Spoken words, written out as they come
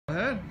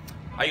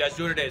How you guys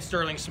doing today? It's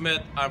Sterling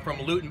Smith. I'm from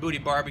Loot and Booty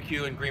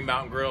Barbecue and Green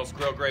Mountain Grills,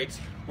 Grill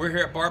Grates. We're here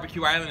at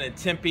BBQ Island in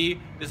Tempe.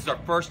 This is our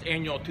first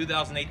annual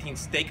 2018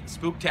 Steak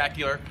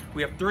Spooktacular.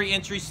 We have 3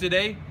 entries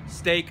today: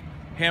 steak,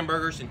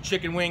 hamburgers, and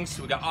chicken wings.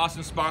 We got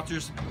awesome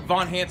sponsors.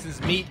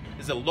 Hanson's Meat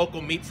is a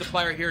local meat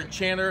supplier here in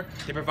Chandler.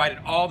 They provided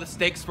all the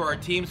steaks for our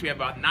teams. We have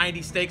about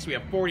 90 steaks. We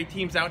have 40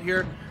 teams out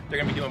here. They're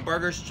gonna be doing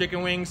burgers,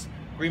 chicken wings.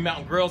 Green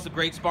Mountain Grills, a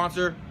great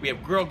sponsor. We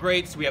have Grill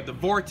Grates. We have the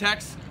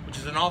Vortex, which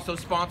is an also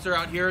sponsor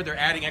out here. They're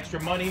adding extra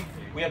money.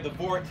 We have the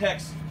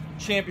Vortex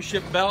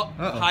Championship belt,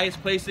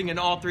 highest placing in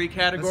all 3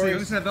 categories.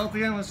 Let's see that belt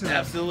again. Let's see that.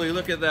 Absolutely,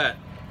 look at that.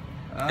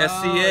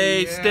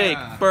 SCA steak,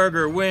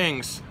 burger,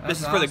 wings.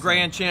 This is for the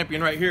grand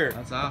champion right here.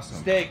 That's awesome.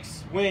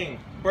 Steaks, wing,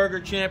 burger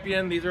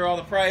champion. These are all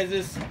the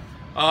prizes.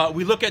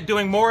 We look at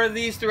doing more of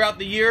these throughout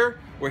the year.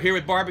 We're here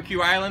with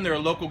BBQ Island. They're a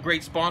local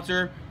great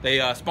sponsor. They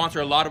sponsor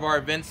a lot of our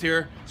events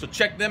here. So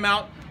check them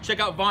out. Check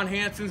out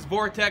Hanson's,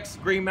 Vortex,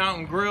 Green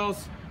Mountain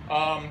Grills.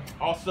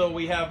 Also,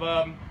 we have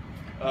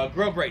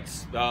grill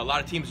grates. A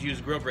lot of teams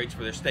use grill grates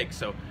for their steaks,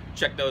 so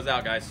check those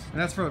out, guys.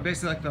 And that's for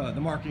basically like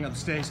the marking of the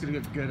steaks. Gonna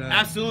get good.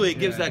 Absolutely, it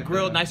gives that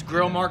grill nice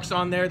grill marks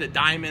on there, the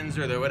diamonds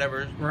or the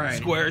whatever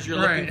squares you're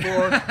looking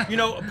for. You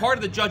know, part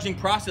of the judging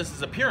process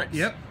is appearance.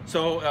 Yep.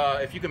 So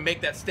if you can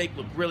make that steak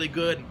look really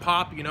good and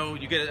pop, you know,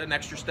 you get an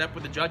extra step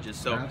with the judges.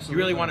 So you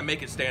really want to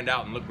make it stand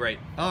out and look great.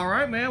 All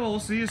right, man. Well, we'll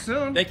see you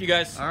soon. Thank you,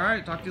 guys. All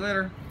right, talk to you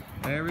later.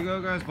 There we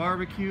go, guys.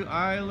 BBQ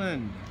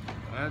Island.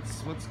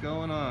 That's what's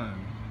going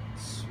on.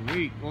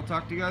 Sweet. We'll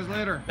talk to you guys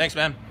later. Thanks,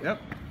 man.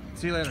 Yep.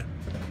 See you later.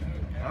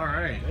 All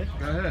right.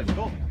 Go ahead.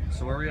 Cool.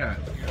 So where are we at?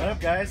 What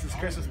up, guys? This is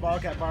Chris with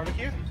Bottlecap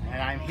Barbecue,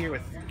 and I'm here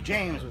with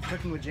James with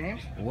Cookin With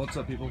James. What's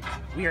up, people?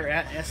 We are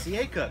at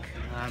SCA Cook.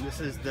 This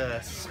is the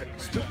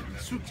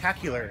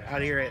Spooktacular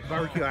out here at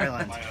BBQ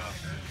Island.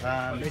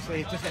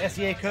 Basically, it's just an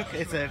SCA Cook.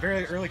 It's a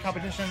very early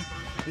competition.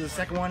 This is the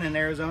second one in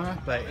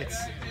Arizona, but it's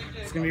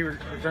gonna be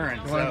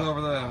returned. You want to go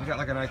over we got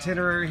like an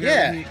itinerary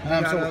here?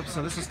 Yeah.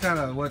 So this is kind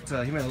of what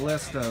he made a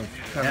list of.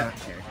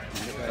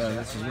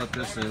 This is what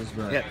this is.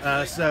 But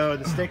yeah. So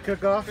the steak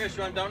cook-off. Chris,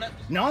 you want a donut?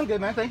 No, I'm good,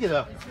 man. Thank you,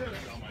 though.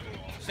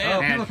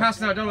 Sam. People are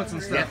passing out donuts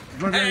and stuff. Yeah.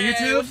 You want to go to Hey,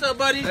 YouTube? what's up,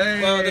 buddy?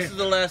 Hey. Well, this is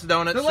the last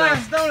donut. The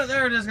last donut.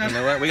 There it is, guys. You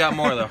know what? We got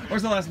more though.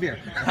 Where's the last beer?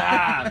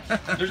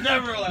 There's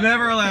never a last.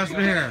 Never a last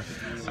beer.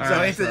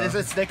 It's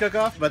a steak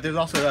cook-off, but there's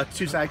also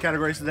 2 side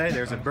categories today.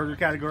 There's a burger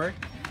category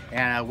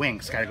and a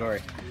wings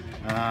category.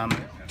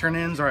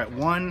 Turn-ins are at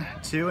 1,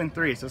 2, and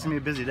 3, so it's gonna be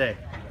a busy day.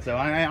 So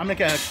I'm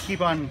gonna keep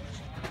on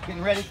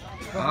getting ready.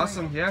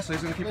 Awesome. Yeah, so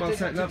he's gonna keep on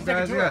setting up,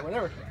 guys. We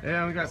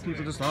got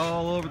people just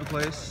all over the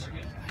place.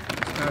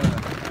 Just kind of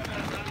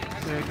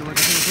take a look at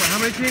this. How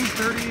many teams?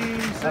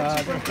 36?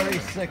 There's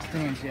 36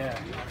 teams, yeah.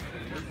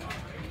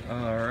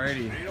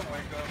 Alrighty.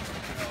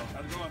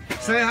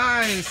 Say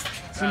hi.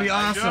 It's gonna be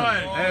awesome.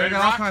 Hey, we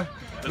got all kinds.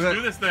 Let's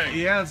do this thing.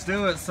 Yeah, let's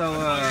do it. So,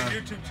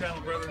 YouTube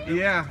channel, brother.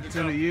 Yeah, it's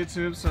in the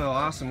YouTube. So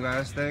awesome,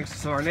 guys. Thanks.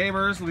 So our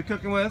neighbors we'll be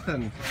cooking with,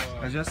 and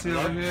Jesse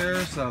over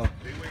here. So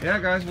yeah,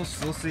 guys, we'll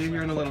see you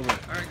here in a little bit.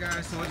 All right,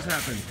 guys. So what just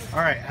happened? All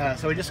right.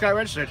 So we just got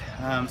registered.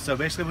 So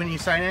basically, when you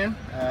sign in,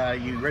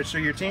 you register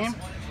your team,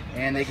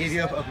 and they give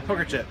you a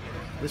poker chip.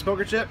 This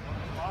poker chip,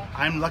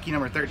 I'm lucky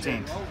number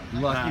 13.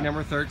 Lucky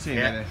number 13.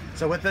 Yeah. Baby.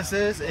 So what this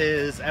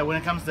is when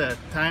it comes to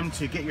time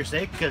to get your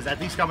steak, because at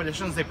these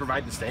competitions they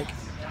provide the steak.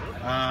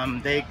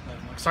 They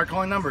start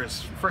calling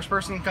numbers. First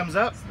person comes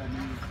up,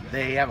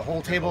 they have a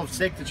whole table of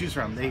steak to choose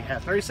from. They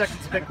have 30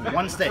 seconds to pick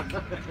one steak.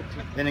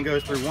 Then it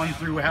goes through 1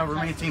 through however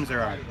many teams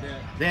there are.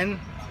 Then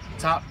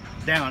top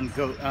down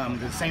go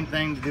the same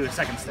thing to do a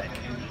second steak.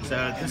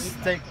 So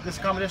this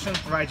competition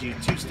provides you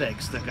 2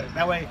 steaks to cook.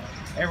 That way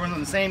everyone's on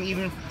the same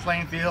even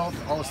playing field.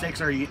 All the steaks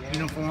are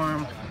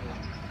uniform.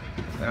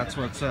 That's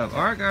what's up.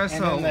 All right, guys.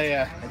 And then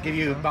they give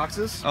you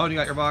boxes. Oh, you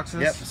got your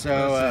boxes? Yep.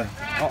 So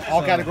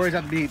all categories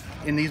have to be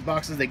in these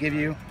boxes. They give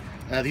you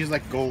these are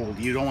like gold.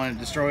 You don't want to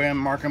destroy them,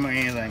 mark them, or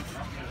anything.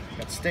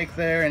 Got steak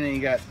there, and then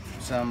you got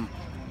some.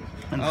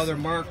 Oh, they're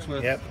marked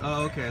with. Yep.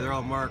 Oh, okay. They're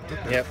all marked.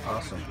 Okay. Yep.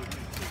 Awesome.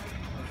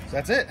 So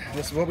that's it.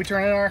 This is what we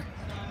turn in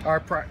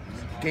our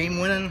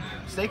game-winning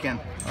steak in.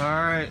 All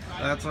right,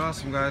 that's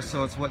awesome, guys.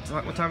 So it's what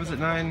time is it?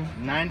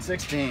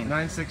 9:16.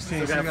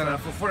 9:16. So we got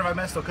 45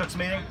 minutes till cook's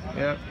meeting.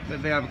 Yep.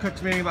 They have a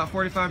cook's meeting about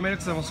 45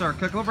 minutes, then we'll start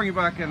cooking. We'll bring you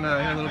back in here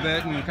a little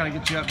bit and kind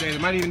of get you updated.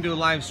 Might even do a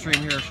live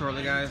stream here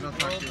shortly, guys. I'll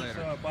talk to you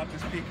later. Bought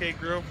this PK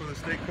grill for the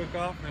steak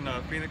cook-off in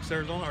Phoenix,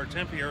 Arizona, or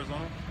Tempe,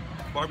 Arizona.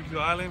 BBQ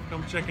Island.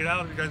 Come check it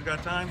out if you guys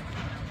got time.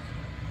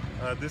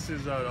 This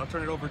is, I'll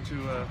turn it over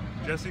to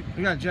Jesse.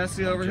 We got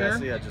Jesse over here.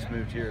 Jesse, I just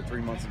moved here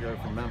 3 months ago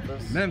from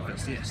Memphis.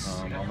 Memphis,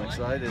 yes. I'm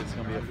excited. It's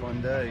going to be a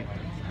fun day.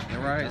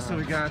 All right, so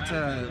we got,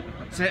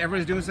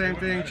 everybody's doing the same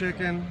thing,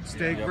 chicken,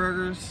 steak,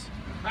 burgers.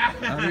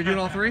 Are we doing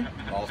all 3?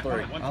 All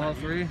 3. All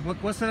 3.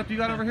 What setup you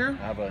got over here?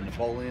 I have a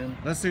Napoleon.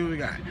 Let's see what we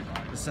got.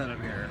 The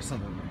setup here. So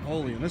the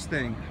Napoleon. This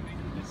thing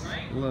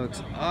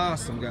looks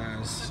awesome,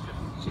 guys.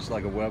 It's just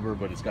like a Weber,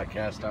 but it's got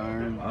cast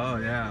iron. Oh,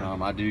 yeah.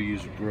 I do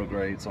use grill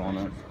grates on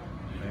it.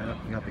 Yeah,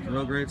 you got the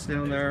grill grates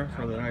down there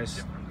for the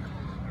nice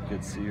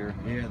good sear.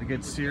 Yeah, the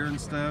good sear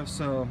and stuff.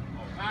 So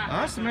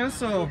awesome, man.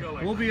 So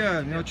we'll be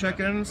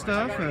checking in and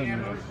stuff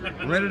and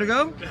ready to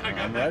go.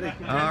 I'm ready.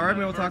 All right,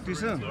 man. We'll talk to you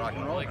soon. Rock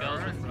and roll. Like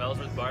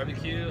Ellsworth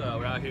Barbecue.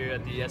 We're out here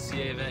at the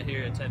SCA event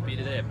here in Tempe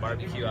today at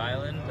BBQ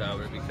Island.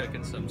 We're gonna be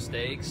cooking some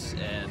steaks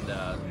and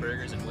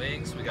burgers and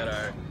wings. We got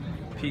our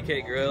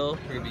PK grill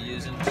we're gonna be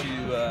using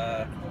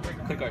to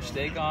cook our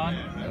steak on,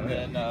 and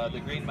then the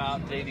Green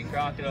Mountain Davy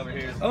Crockett over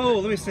here. Oh,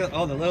 let me see.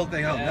 Oh, the little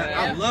thing. Oh,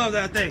 I love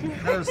that thing.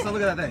 So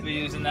look at that thing. We'll be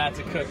using that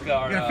to cook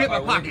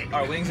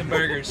our wings and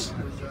burgers.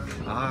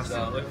 Awesome.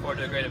 So looking forward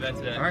to a great event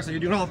today. All right, so you're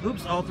doing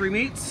all three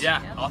meats?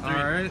 Yeah, all three.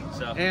 All right.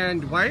 So.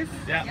 And wife?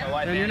 Yeah, my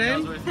wife. And your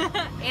name?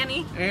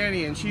 Annie.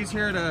 Annie, and she's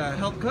here to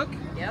help cook?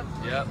 Yep.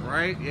 Yep.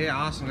 Right? Yeah,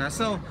 awesome, guys.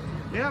 So,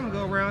 yeah, I'm going to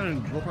go around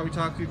and we'll probably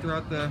talk to you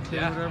throughout the day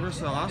or whatever.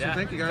 So, awesome. Yeah.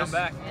 Thank you, guys. Come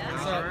back.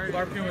 What's up?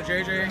 Barbecuing with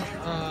JJ.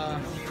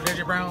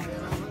 JJ Brown.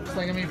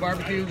 Slangin Meat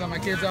BBQ. Got my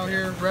kids out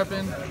here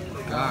repping.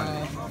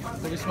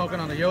 We'll be smoking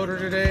on the Yoder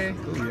today.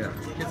 Oh, yeah.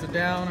 Gets it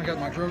down. I got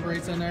my grill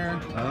grates in there.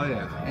 Oh,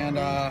 yeah. And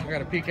I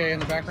got a PK in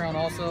the background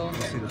also.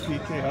 Let's see the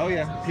PK. Oh,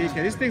 yeah.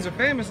 PK. These things are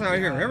famous out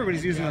here.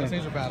 Everybody's using them. These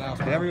things are badass.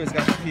 Man. Everybody's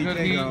got the Good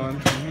PK heat.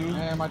 going.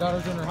 And my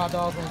daughter's doing her hot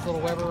dogs on this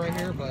little Weber right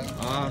here. But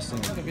Awesome.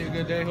 it's going to be a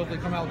good day. Hopefully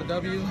come out with a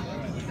W.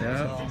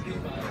 Yeah.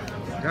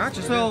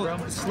 Gotcha. So,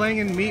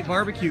 Slangin Meat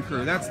Barbecue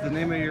Crew. That's the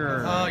name of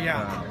your...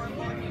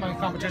 my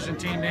competition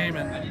team name,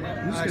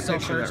 and I sell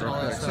shirts and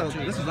all that stuff So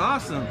too. this is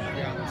awesome.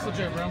 Yeah, it's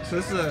legit, bro. So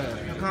this is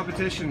a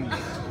competition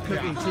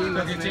cooking team.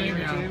 That's the name of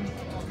your team?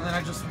 And then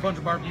I just a bunch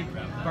of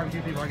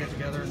barbecue people I get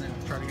together and then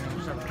try to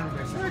just have a crew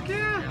basically. Heck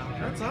yeah.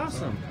 That's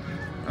awesome.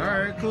 All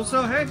right, cool.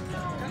 So hey,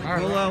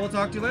 we'll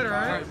talk to you later.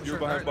 All right. You're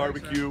Behind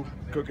BBQ,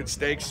 cooking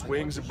steaks,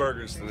 wings, and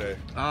burgers today.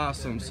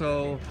 Awesome.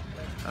 So,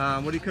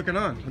 what are you cooking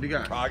on? What do you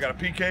got? I got a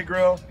PK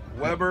grill,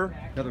 Weber,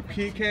 Another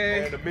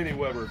PK, and a mini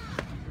Weber.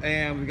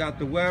 and we got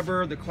the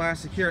Weber, the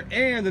classic here,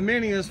 and the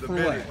mini is for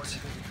mini. what?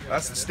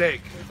 That's the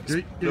steak.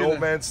 You're The old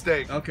man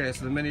steak. Okay,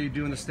 so the mini, you're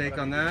doing the steak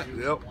on that.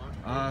 Yep.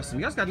 Awesome.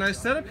 You guys got a nice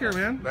setup here,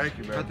 man. Thank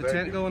you, man. Got the Thank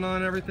tent you. going on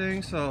and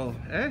everything. So,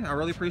 hey, I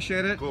really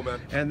appreciate it. Cool, man.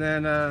 And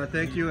then,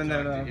 thank you. And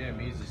then,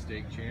 He's a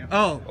steak champ.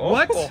 oh,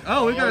 what?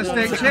 Oh, we got a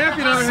steak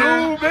champion over here.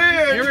 So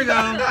big. Here we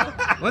go.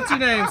 What's your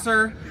name,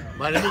 sir?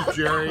 My name is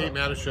Jerry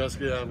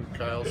Matuszewski. I'm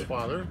Kyle's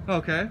father.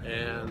 Okay.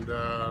 And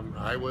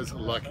I was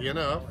lucky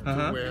enough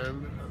to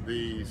win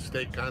the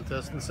steak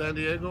contest in San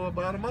Diego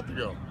about a month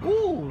ago.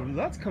 Ooh,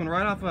 that's coming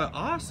right off of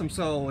awesome.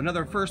 So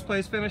another first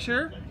place finish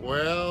here.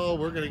 Well,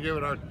 we're gonna give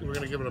it our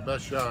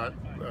best shot.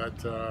 But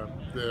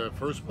the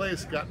first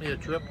place got me a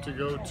trip to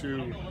go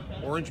to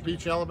Orange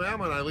Beach,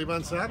 Alabama, and I leave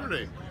on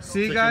Saturday.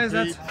 See, to guys,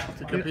 compete,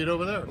 to compete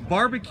over there.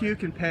 Barbecue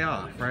can pay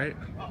off, right?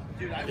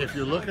 If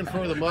you're looking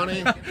for the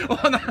money,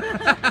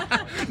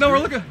 no, we're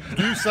looking.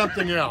 do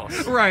something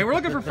else. Right, we're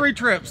looking for free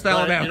trips to But,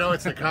 Alabama. you know,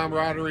 it's the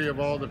camaraderie of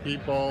all the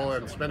people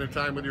and spending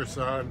time with your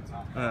son.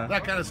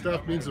 That kind of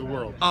stuff means the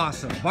world.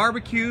 Awesome.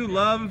 Barbecue,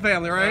 love, and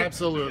family, right?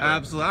 Absolutely.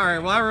 Absolutely. All right.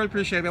 Well, I really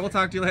appreciate it. We'll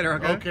talk to you later,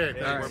 okay?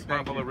 Okay. All right. We're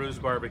Papa LaRue's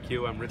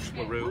Barbecue. I'm Rich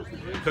LaRue,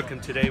 cooking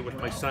today with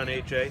my son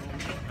AJ,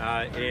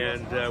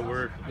 and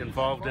we're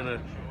involved in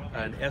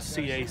an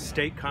SCA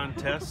steak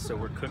contest. So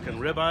we're cooking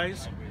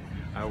ribeyes,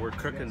 we're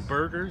cooking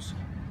burgers,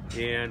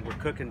 and we're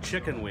cooking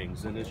chicken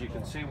wings. And as you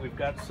can see, we've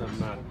got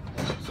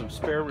some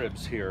spare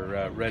ribs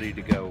here ready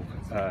to go.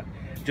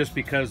 Just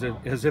because,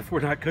 as if we're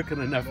not cooking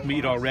enough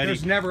meat already.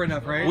 There's never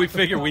enough, right? We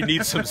figure we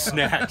need some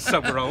snacks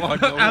somewhere along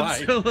the line.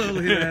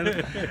 Absolutely,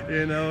 man.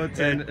 You know, it's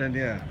and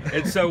yeah.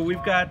 And so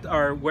we've got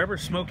our Weber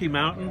Smoky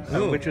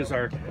Mountain, which is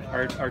our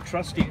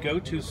trusty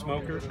go-to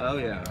smoker. Oh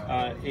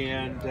yeah.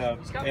 And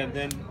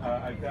then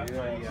I've got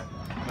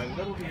my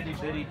little itty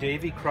bitty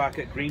Davy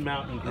Crockett Green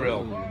Mountain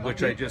Grill,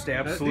 which I just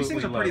absolutely These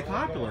things are love. pretty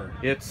popular.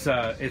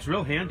 It's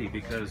real handy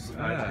because it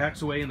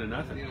packs away into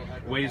nothing.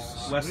 Weighs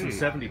less than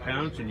 70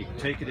 pounds, and you can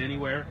take it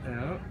anywhere.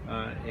 Yeah.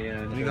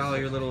 And you got all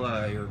your little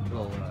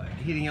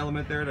heating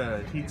element there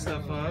to heat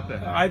stuff up.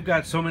 And I've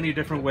got so many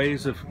different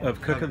ways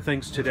of cooking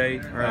things today.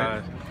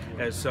 Right.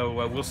 And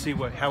so we'll see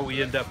how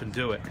we end up and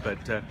do it.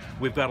 But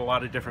we've got a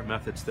lot of different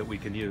methods that we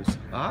can use.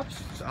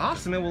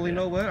 Awesome. Well, you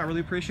know what? I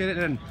really appreciate it.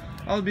 And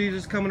I'll be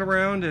just coming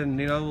around and,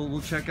 you know,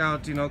 we'll check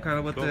out, you know, kind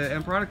of what the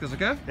end product is,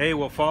 okay? Hey,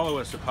 well, follow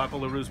us at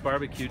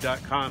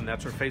PapaLaRue'sBarbecue.com.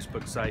 That's our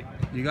Facebook site.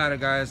 You got it,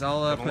 guys.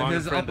 I'll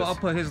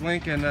put his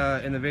link in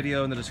the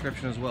video in the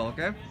description as well,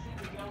 okay?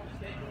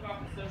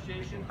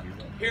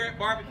 Here at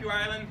BBQ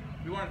Island,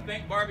 we want to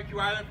thank BBQ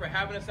Island for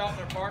having us out in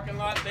their parking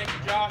lot. Thank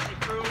you, Josh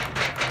and crew.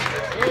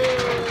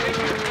 Thank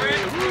you,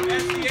 Brent from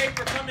SCA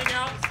for coming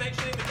out and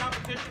sanctioning the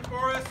competition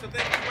for us. So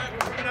thank you, Brent,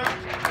 for coming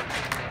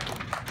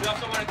out. We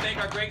also want to thank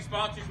our great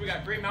sponsors. We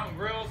got Green Mountain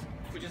Grills,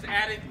 which is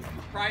added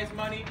prize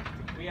money.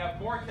 We have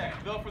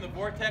Vortex, Bill from the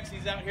Vortex,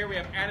 he's out here. We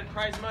have added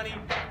prize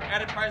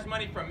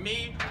money from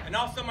me, and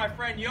also my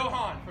friend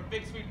Johan from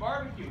Big Sweet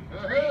Barbecue.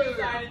 He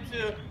decided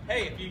to,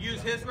 hey, if you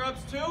use his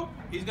rubs too,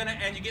 he's gonna,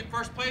 and you get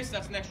first place,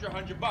 that's an extra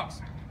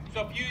 $100.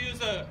 So if you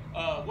use a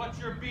What's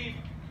Your Beef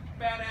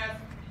Badass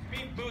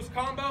Beef Boost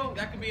combo,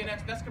 that could be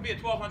that's gonna be a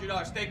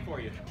 $1,200 steak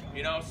for you.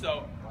 You know,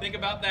 so think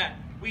about that.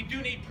 we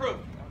do need proof.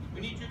 We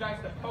need you guys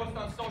to post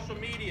on social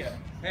media.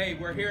 Hey,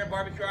 we're here at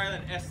BBQ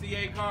Island,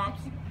 SCA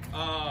comps,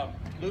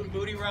 Loot and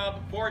Booty Rub,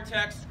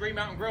 Vortex, Green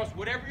Mountain Grills,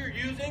 whatever you're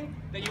using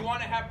that you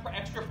want to have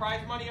extra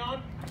prize money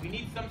on, we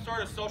need some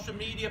sort of social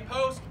media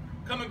post.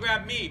 Come and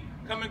grab me.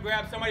 Come and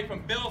grab somebody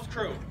from Bill's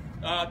crew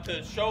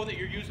to show that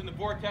you're using the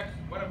Vortex,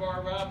 one of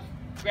our rubs.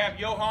 Grab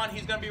Johan,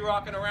 he's going to be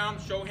rocking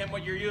around, show him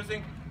what you're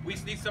using. We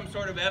need some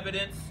sort of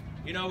evidence.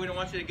 You know, we don't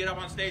want you to get up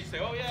on stage and say,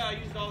 oh yeah, I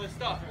used all this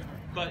stuff.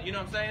 But you know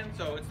what I'm saying?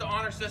 So it's the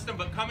honor system,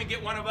 but come and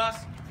get one of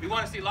us. We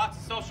want to see lots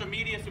of social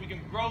media so we can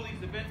grow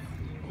these events.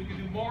 We can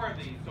do more of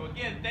these. So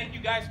again, thank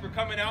you guys for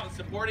coming out and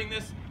supporting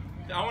this.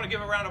 I want to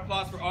give a round of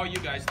applause for all you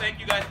guys.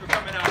 Thank you guys for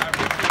coming out. I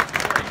appreciate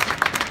supporting.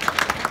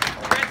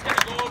 Brent's going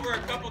to go over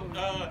a couple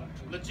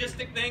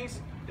logistic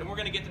things, then we're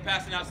going to get to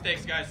passing out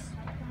steaks, guys.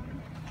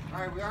 All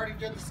right, we already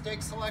did the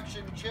steak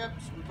selection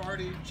chips. We've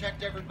already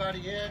checked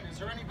everybody in. Is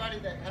there anybody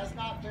that has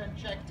not been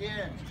checked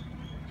in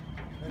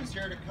that's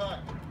here to cut?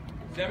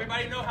 Does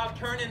everybody know how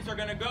turn-ins are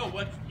going to go?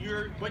 What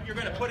you're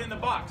going to put in the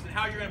box and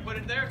how you're going to put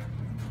it there?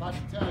 About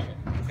to tell you.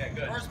 Okay,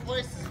 good. First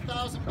place is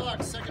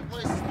 $1,000. Second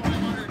place is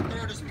 $500.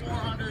 Third is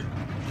 $400.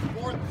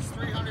 Fourth is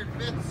 $300.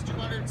 Fifth is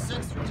 $200.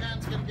 Sixth through 10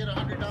 is going to get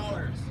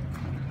 $100.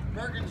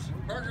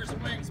 Burgers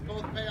and wings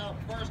both pay out.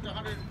 First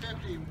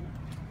 $150.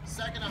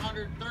 Second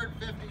 $100. Third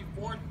 $50.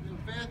 Fourth and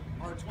fifth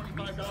are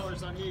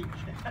 $25 on each.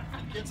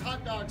 Kids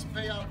hot dogs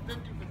pay out $50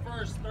 for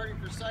first, $30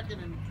 for second,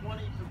 and $20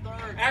 for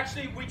third.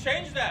 Actually, we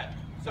changed that.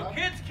 So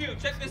Kids Q,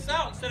 check this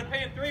out. Instead of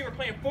paying 3, we're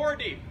paying 4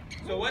 deep.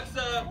 So what's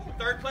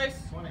third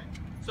place? 20.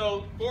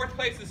 So fourth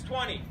place is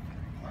 20.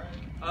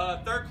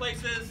 Third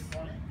place is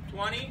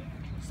 20.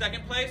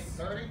 Second place?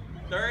 30.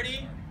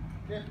 30.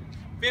 50.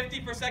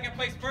 50 for second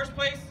place. First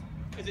place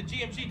is a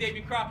GMG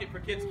Davy Crockett for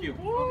Kids Q.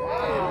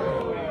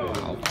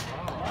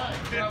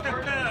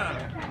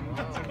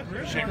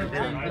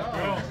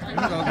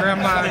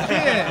 Grandma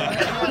kid.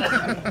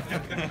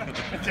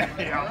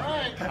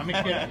 I'm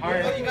a kid. All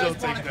right, you guys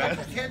want to cut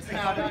the kids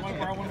now, don't you?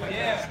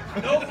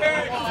 Yeah. No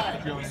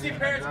parents. We see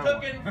parents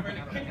cooking, we're going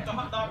to kick the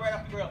hot dog right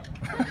off the grill.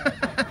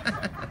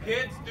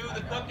 Kids do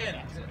the cooking.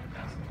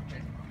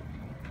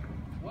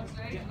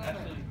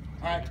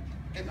 All right.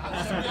 We have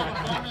a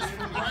bonus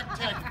from Rec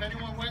Tech. If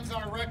anyone wins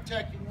on a Rec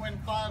Tech, you can win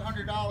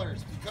 $500. If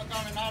you cook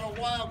on an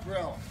Auto Wild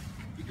Grill,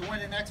 you can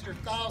win an extra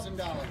 $1,000.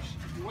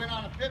 If you win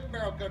on a pit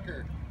barrel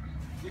cooker,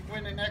 you can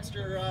win an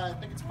extra, I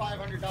think it's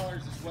 $500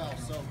 as well.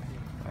 So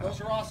those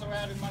are also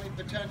added money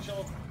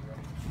potential.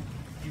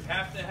 You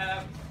have to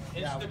have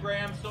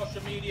Instagram,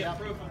 social media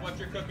proof of what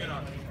you're cooking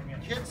on.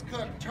 Kids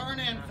Cook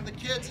turn-in for the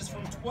kids is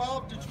from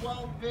 12 to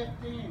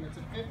 12:15. It's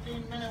a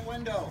 15-minute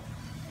window.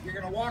 You're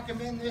going to walk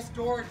them in this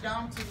door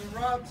down to the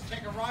rubs,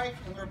 take a right,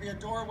 and there'll be a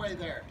doorway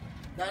there.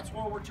 That's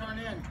where we're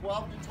turning in,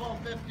 12 to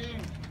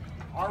 12:15.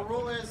 Our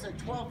rule is at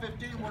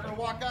 12:15, we're going to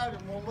walk out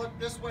and we'll look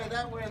this way,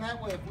 that way, and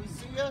that way. If we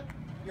see you,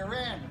 you're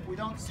in. If we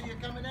don't see you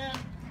coming in,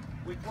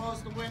 we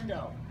close the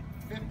window.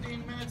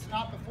 15 minutes,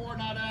 not before,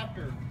 not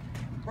after.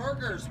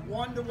 Burgers,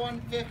 1 to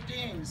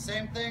 1:15.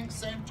 Same thing,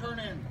 same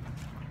turn-in.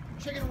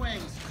 Chicken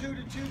wings, 2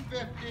 to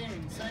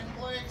 2:15. Same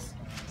place.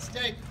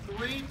 Steak,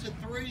 3 to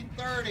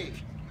 3:30.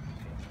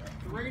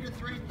 3 to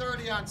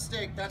 3:30 on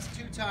steak. That's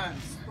 2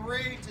 times.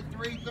 3 to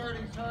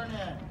 3:30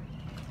 turn-in.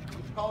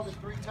 We've called it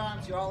 3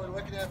 times. You all are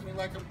looking at me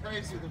like I'm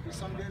crazy. There'll be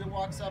some dude that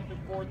walks up at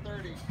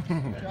 4:30.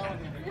 I'm telling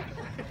you.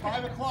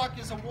 5 o'clock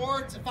is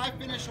awards. If I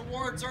finish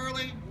awards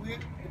early,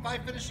 if I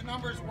finish the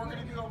numbers, we're going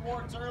to do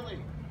awards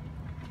early.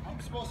 I'm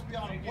supposed to be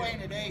on a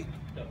plane at 8.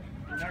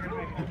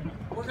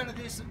 We're going to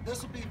do some,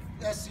 this will be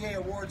SCA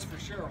awards for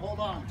sure. Hold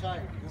on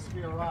tight. This will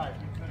be a ride.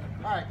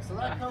 All right, so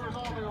that covers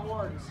all the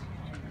awards.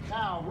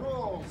 Now,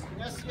 rules.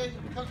 In SCA, you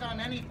can cook on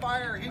any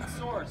fire or heat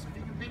source. If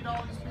you can beat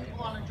all these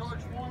people on a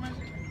George Foreman,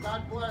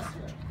 God bless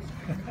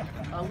you.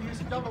 We use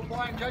a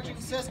double-blind judging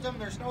system.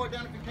 There's no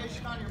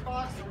identification on your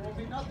box. There will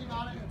be nothing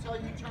on it until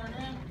you turn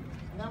in,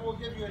 and then we'll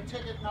give you a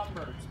ticket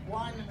number. It's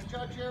blind in the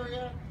judge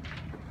area.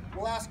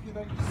 We'll ask you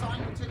to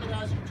sign the ticket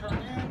as you turn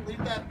in.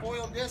 Leave that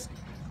foil disc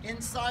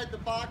inside the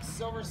box,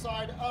 silver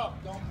side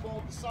up. Don't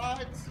fold the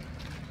sides.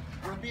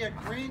 There'll be a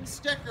green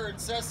sticker.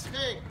 It says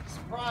steak.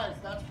 Surprise,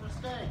 that's for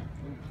steak.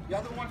 The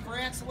other one for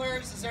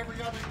ancillaries is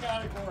every other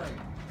category.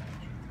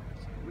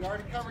 We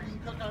already covered you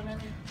can cook on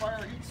any fire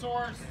or heat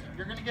source.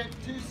 You're going to get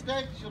 2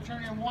 steaks. You'll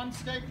turn in 1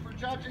 steak for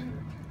judging.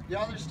 The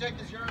other steak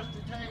is yours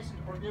to taste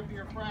or give to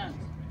your friends.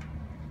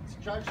 It's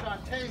judged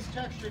on taste,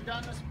 texture,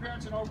 doneness,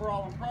 appearance, and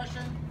overall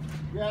impression.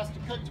 You're asked to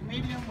cook to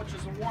medium, which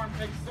is a warm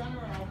pig center,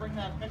 and I'll bring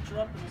that picture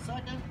up in a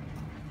second.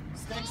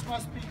 Steaks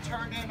must be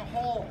turned in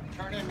whole.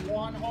 Turn in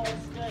 1 whole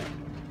steak.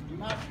 Do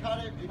not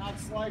cut it, do not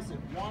slice it.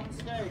 1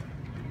 steak.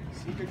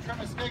 You can trim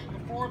a steak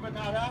before but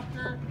not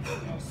after.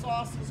 No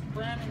sauces,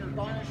 branding, or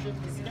garnishing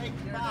the steak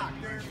back.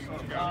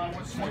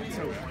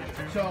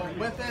 So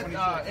with it,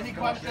 any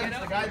questions,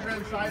 the guys are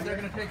inside, they're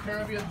going to take care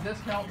of you,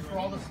 discounts for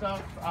all the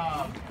stuff.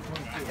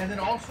 And then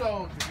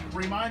also,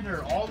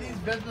 reminder, all these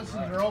businesses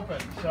are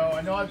open. So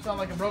I know I sound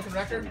like a broken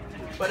record,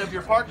 but if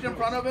you're parked in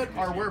front of it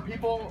or where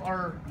people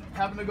are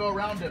having to go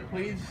around it,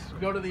 please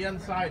go to the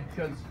inside,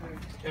 because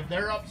if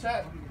they're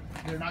upset,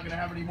 they're not going to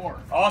have any more.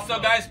 Also,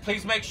 guys,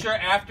 please make sure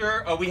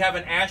after we have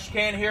an ash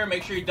can here.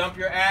 Make sure you dump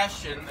your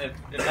ash and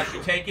unless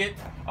you take it.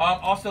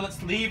 Also,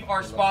 let's leave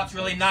our spots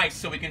really nice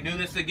so we can do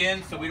this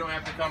again so we don't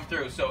have to come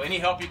through. So any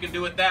help you can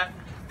do with that.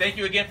 Thank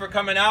you again for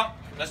coming out.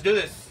 Let's do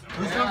this.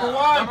 Who's number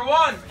one? Number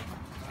one.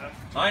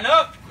 Line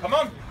up. Come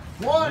on.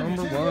 One,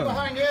 Number two one.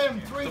 behind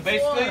him, three, So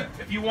basically, four.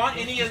 if you want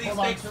any of these Hold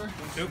on, steaks,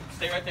 sir.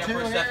 stay right there Two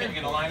for a here. second.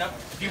 You're gonna line up.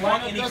 If you Line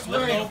want up any this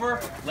flipped way.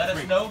 over, let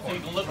us know so you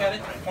can look at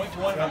it. Point to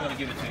one, I'm gonna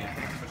give it to you.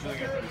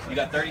 You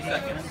got 30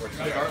 seconds.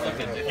 Start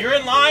looking. If you're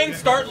in line,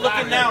 start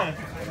looking now. If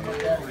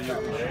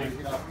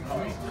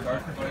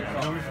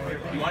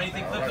you want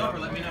anything flipped over,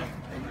 let me know.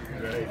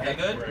 Is that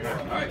good? All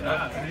right,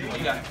 what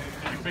you got?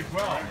 Big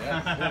 12.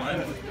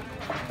 Yeah,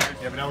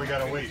 but now we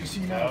gotta wait. You see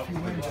now if you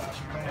win.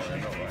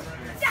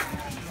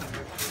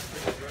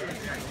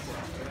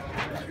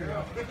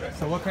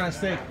 So what kind of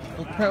steak?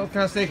 What kind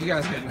of steak you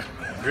guys getting?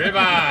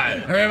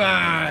 Ribeye.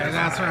 Ribeye,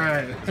 that's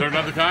right. Is there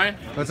another kind?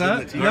 What's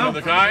that? Is there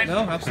another kind? No,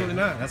 absolutely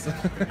not. That's the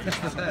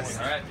best.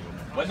 All right.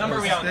 What number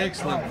are we on?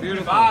 Steaks look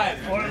beautiful. 5.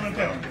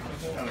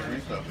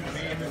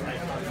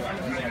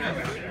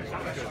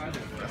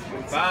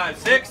 5,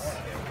 6.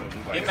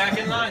 Get back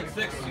in line.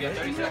 6. You got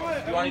 30 seconds.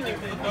 If you want anything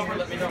flipped over,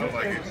 let me know. Oh,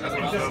 okay.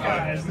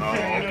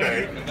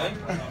 Good? All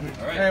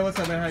right. Hey, what's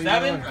up, man? How you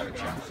 7. doing?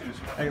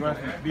 Hey, you want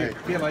to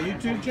be on my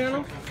YouTube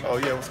channel? Oh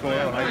yeah, what's going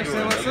on? How Hey, you say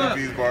doing? what's up.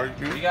 BBQ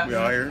Barbecue. You got- We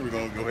out here. We're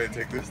gonna go ahead and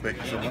take this. Thank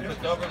you so much.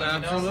 Flipped over, let me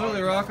know.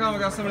 Absolutely, rock on. We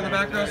got somebody in the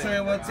background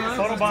saying what's up.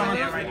 Photo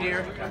bomber. Right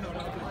here.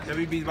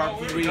 WB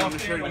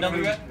Barbecue. What number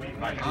you got? 9.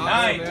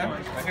 Right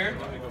here.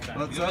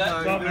 What's You up? got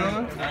How that? you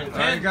doing? 9, I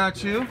 10.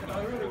 got you.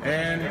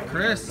 And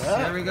Chris.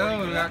 There we go.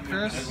 We got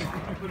Chris.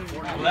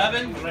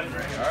 11. All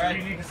right.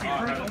 You need to see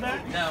proof of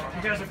that? Now.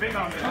 You guys are big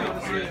on it.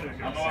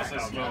 I'm also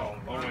slow.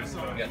 Always.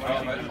 You got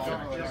 12, right?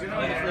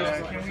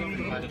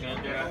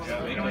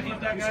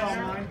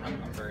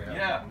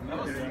 Yeah.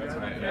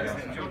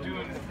 You'll do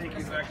it. I think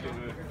exactly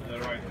the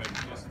right thing.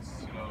 Just,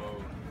 you know.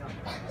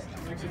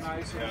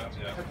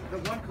 The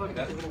one clip is a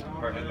little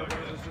longer.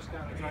 It's just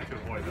kind of trying to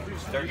avoid it.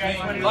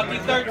 13. Lucky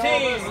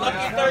 13.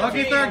 Lucky 13.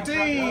 Lucky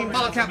 13.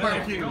 Bottlecap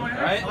Barbecue. All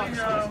right.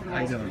 How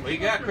you doing? What you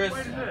got, Chris?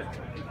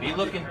 Be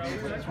looking. All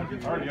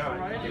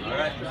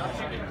right.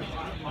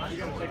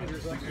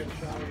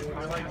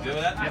 Do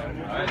that? All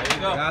right, there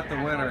you go. Got the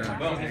winner.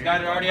 Boom, he's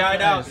got it already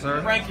eyed out. Hey,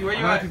 sir. Frankie, where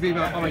you Want at? to be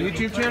on my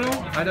YouTube channel?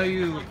 I know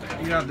you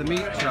have the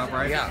meat shop,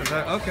 right? Yeah. Is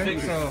that, okay,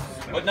 so.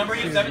 What number are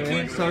you?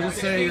 17? So just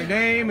say your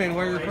name and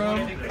where you're from.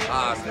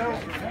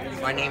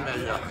 My name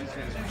is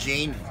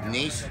Gene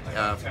Neese,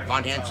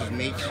 Von Hanson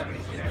Meats,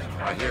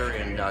 here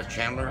in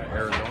Chandler,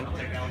 Arizona.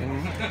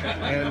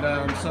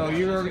 And so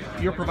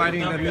you're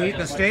providing the meat,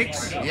 the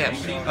steaks?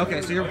 Yes.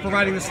 Okay, so you're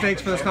providing the steaks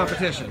for this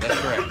competition. That's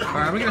correct. All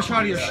right, we're gonna show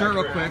you your shirt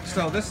real quick.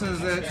 So this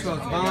is it. So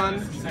it's Von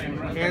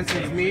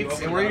Hanson's Meats,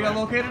 and where are you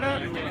located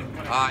at?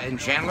 In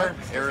Chandler,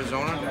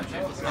 Arizona.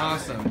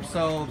 Awesome.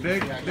 So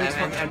big.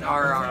 And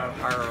our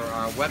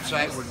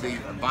website would be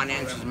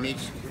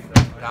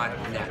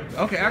vonhansonsmeats.net.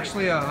 Okay,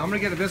 actually, I'm gonna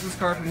get a business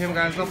card from him,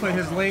 guys. I'll put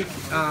his link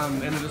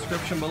in the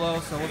description below.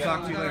 So we'll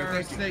talk to you later.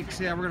 Thanks, steaks.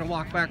 Yeah, we're gonna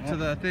walk back to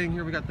the thing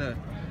here. We got the.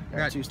 I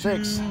got two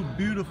steaks.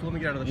 Beautiful. Let me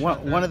get out of the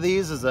shot. One of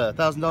these is a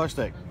 $1,000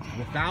 steak.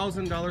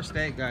 $1,000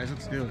 steak, guys.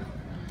 Let's do it.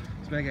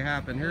 Let's make it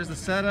happen. Here's the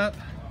setup.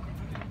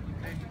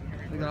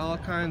 We got all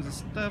kinds of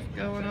stuff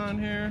going on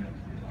here.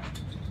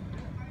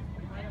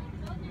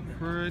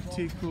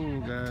 Pretty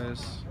cool,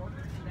 guys.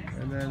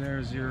 And then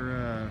there's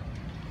your.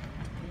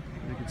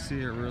 You can see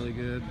it really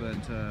good, but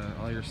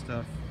all your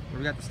stuff.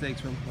 We got the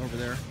steaks from over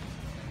there.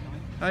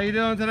 How you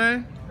doing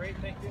today? Great,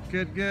 thank you.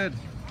 Good, good.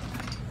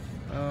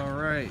 All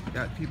right,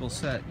 got people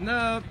setting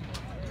up,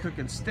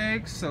 cooking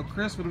steaks. So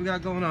Chris, what do we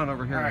got going on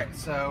over here? All right,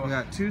 so we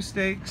got 2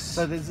 steaks.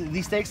 So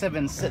these steaks have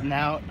been sitting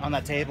out on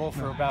that table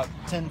for about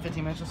 10-15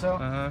 minutes or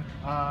so.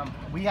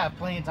 We have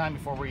plenty of time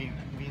before we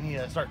need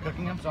to start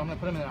cooking them, so I'm going to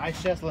put them in an ice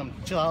chest, let them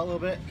chill out a little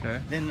bit. Okay.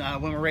 Then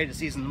when we're ready to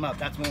season them up,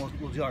 that's when we'll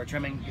do our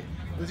trimming.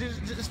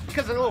 Just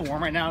because they're a little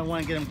warm right now, I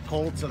want to get them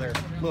cold so they're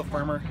a little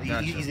firmer,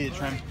 Gotcha. easy to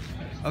trim.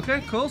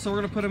 Okay, cool. So we're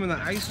gonna put them in the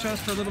ice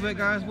chest for a little bit,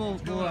 guys. We'll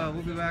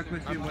be back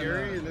with you. I'm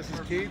Gary, and this is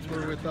Keith.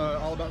 We're with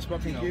All About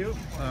BBQ.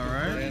 All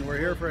right. And we're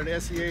here for an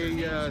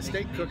SCA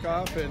steak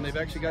cook-off, and they've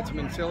actually got some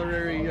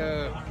ancillary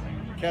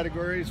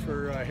categories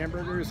for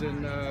hamburgers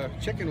and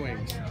chicken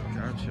wings.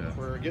 Gotcha.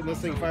 We're getting this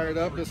thing fired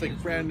up. This thing's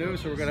brand new,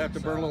 so we're gonna have to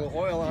burn a little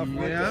oil off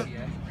it to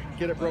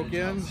get it broke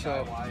in.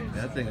 So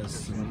that thing is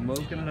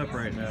smoking it up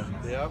right now.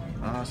 Yep.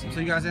 Awesome. So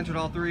you guys entered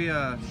all 3.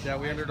 Yeah,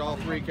 we entered all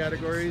 3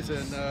 categories,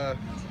 and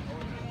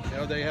you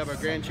know, they have a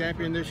grand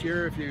champion this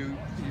year. If you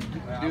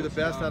do the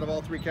best out of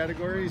all 3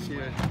 categories, you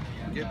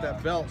get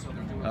that belt.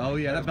 Oh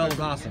yeah, that belt is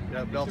awesome.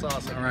 Yeah, the belt's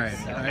awesome. All right,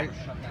 all right.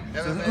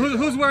 So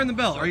who's wearing the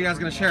belt? Or are you guys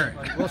gonna share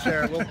it? We'll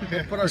share it. We'll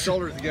put our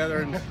shoulders together,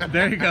 and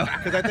there you go.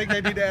 Because I think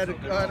they need to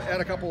add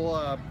a couple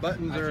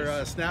buttons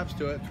or snaps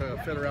to it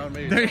to fit around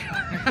me. There you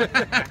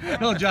go.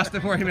 They'll adjust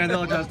it for you, man.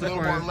 They'll adjust it for you.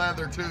 A little more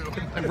leather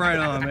too. Right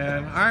on,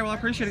 man. All right, well I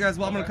appreciate it, guys.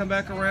 Well, I'm gonna come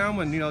back around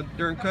when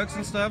during cooks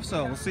and stuff.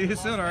 So we'll see you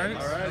soon. All right.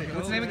 All right.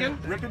 What's the name again?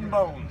 Rippin'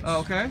 Bones. Oh,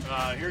 okay.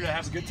 Here to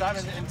have a good time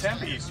in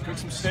Tempe. Cook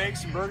some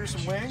steaks, some burgers,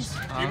 some wings.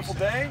 Beautiful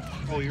day.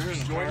 Oh, you're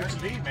in Enjoy to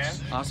compete, man.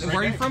 Awesome.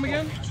 Where are you from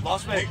again?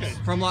 Las Vegas.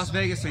 From Las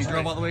Vegas, so you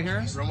drove all the way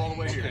here? Drove all the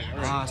way here.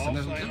 Awesome.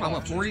 There's about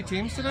what, 40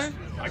 teams today?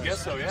 I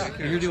guess so, yeah.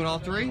 And you're doing all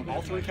three?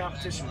 All three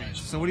competition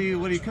meets. So what are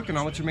you cooking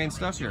on? What's your main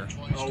stuff here?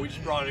 Oh, we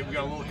just brought it. We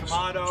got a little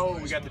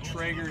Kamado. We got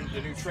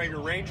the new Traeger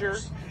Ranger,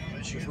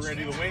 which we're gonna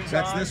do the wings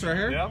That's on. this right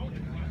here? Yep.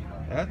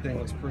 That thing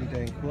looks pretty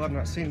dang cool. I've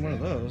not seen one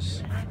of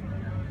those.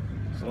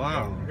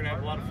 Wow. We're gonna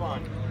have a lot of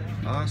fun.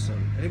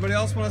 Awesome. Anybody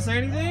else want to say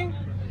anything?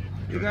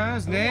 You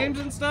guys, names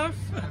and stuff?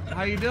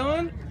 How you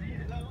doing?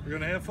 We're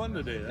gonna have fun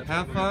today. That's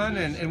have fun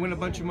and win a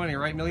bunch of money,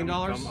 right? $1 million?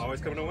 Always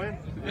coming to win.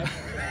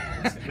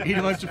 Eat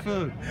a bunch of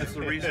food. That's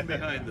the reason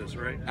behind this,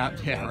 right? Yeah,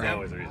 That's right.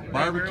 always the reason.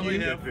 Barbecue.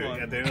 Have fun.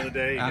 At the end of the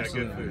day, you got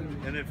good Absolutely. food.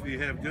 And if you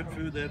have good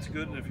food, that's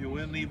good. And if you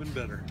win, even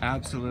better.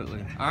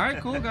 Absolutely. All right,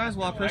 cool guys.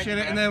 Well, I appreciate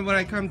it. And then when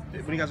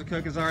you guys are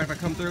cooking, is it all right if I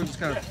come through and just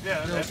kind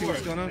of see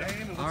what's going on?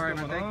 All right,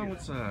 well,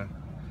 what's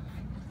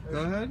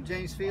go ahead.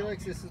 James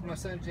Felix, this is my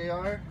son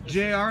JR.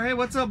 JR, hey,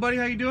 what's up, buddy?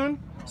 How you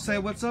doing? Say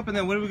what's up, and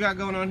then what do we got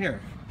going on here?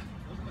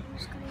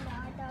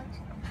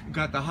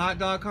 Got the hot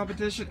dog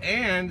competition,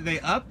 and they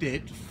upped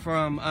it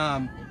from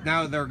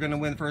now they're going to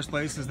win first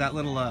place. Is that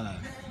little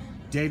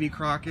Davy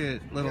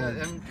Crockett little?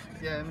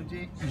 Yeah,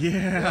 M&G.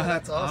 Yeah,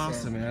 that's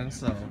awesome, man.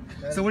 So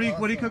what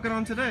are you cooking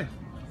on today?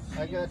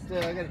 I got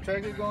a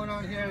Traeger going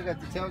on here. I got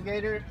the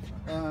tailgater,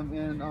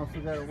 and also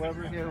got a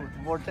Weber here with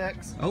the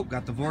Vortex. Oh,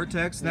 got the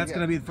Vortex. And that's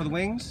going to be for the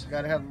wings.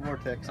 Got to have the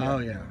Vortex. Yeah. Oh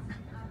yeah.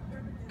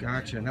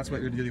 Gotcha, and that's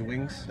what you're doing, the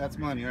wings? That's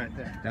money right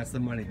there. That's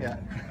the money, yeah.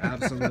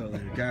 Absolutely.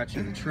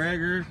 Gotcha. The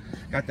Traeger,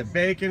 got the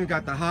bacon,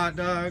 got the hot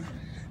dog.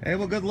 Hey,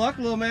 well, good luck,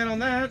 little man, on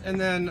that. And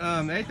then,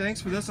 hey,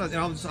 thanks for this.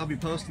 I'll be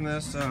posting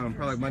this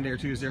probably like Monday or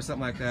Tuesday or something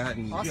like that.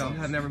 And awesome.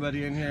 Having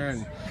everybody in here.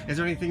 And is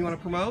there anything you want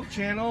to promote,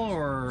 channel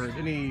or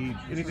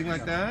anything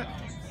like that?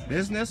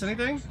 Business,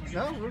 anything?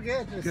 No, we're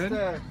good.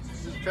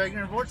 Just Traeger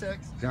and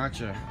Vortex.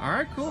 Gotcha. All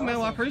right, cool, man.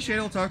 Well, I appreciate it.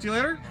 We'll talk to you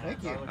later.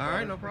 Thank you. All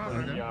right, no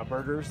problem. The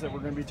burgers that we're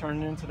going to be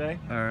turning in today.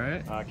 All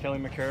right. Kelly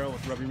McCarroll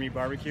with Rubber Meat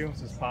Barbecue.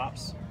 This is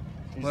Pops.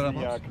 He's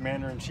the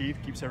commander-in-chief,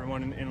 keeps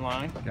everyone in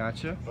line.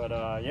 Gotcha. But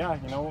yeah,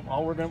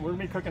 we're gonna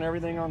be cooking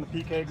everything on the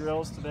PK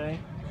grills today,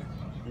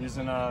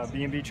 using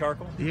B&B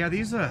charcoal. Yeah,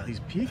 these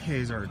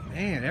PKs are,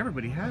 man,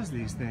 everybody has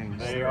these things.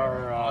 They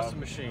are awesome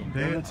machine.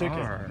 They're the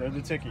ticket. They're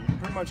the ticket. You can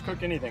pretty much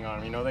cook anything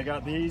on them. They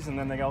got these, and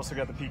then they also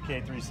got the PK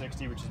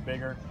 360, which is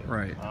bigger.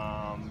 Right.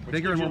 Which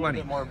Bigger and more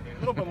money. A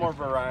little bit more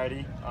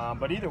variety.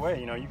 But either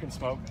way, you can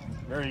smoke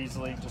very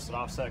easily, just an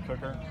offset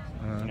cooker.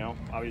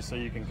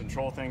 Obviously you can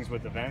control things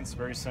with the vents.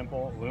 Very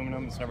simple,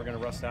 aluminum. It's never going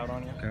to rust out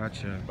on you.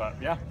 Gotcha. But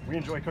yeah, we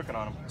enjoy cooking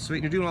on them.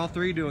 Sweet. And you're doing all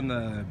three?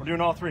 We're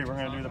doing all three. We're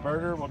going to do the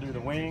burger. We'll do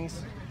the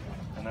wings.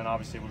 And then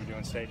obviously we'll be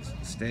doing steaks.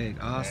 Steak,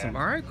 awesome.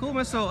 Yeah. All right, cool,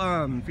 man.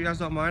 So if you guys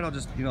don't mind, I'll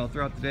just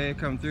throughout the day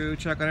come through,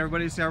 check on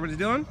everybody, see how everybody's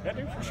doing. Yeah,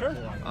 dude, for sure.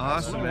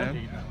 Awesome,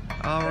 man.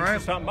 All Thanks right.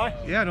 for stopping by.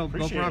 Yeah, no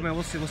Appreciate problem, it. man.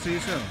 We'll see you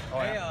soon.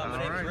 Hey, my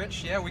name's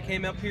Rich. Yeah, we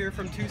came up here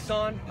from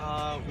Tucson.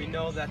 We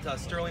know that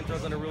Sterling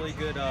throws on a really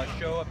good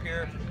show up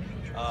here.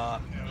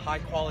 High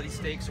quality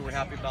steaks, so we're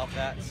happy about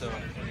that. So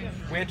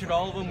we entered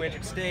all of them. We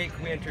entered steak,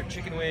 we entered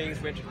chicken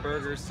wings, we entered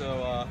burgers.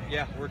 So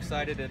yeah, we're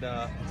excited and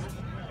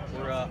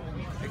we're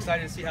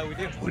excited to see how we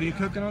do. What are you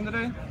cooking on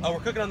today? We're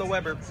cooking on the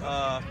Weber,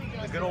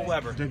 the good old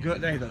Weber. The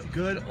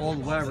good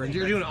old Weber. And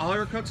you're doing all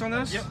your cooks on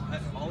this? Yep,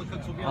 all the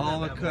cooks will be on all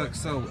the cooks.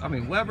 So I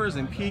mean, Webers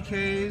and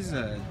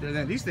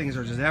PKs. These things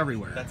are just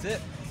everywhere. That's it.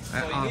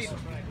 That's awesome.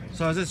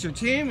 So is this your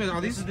team?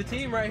 This is the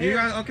team right here. You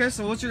guys, okay,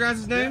 so what's your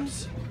guys'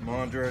 names? I'm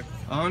Andre.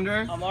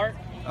 Andre? I'm Art.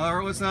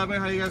 What's up,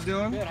 man? How you guys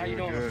doing? Good, how you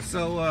doing? Good.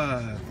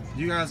 So,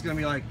 you guys gonna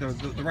be like the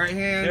right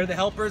hand? They're the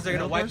helpers. They're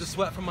gonna wipe the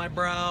sweat from my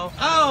brow.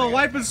 Oh,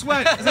 wiping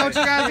sweat. Is that what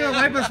you guys do?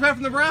 Wiping sweat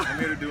from the brow? I'm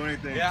here to do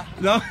anything. Yeah.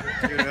 No?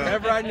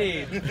 Whatever I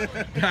need.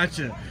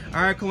 Gotcha.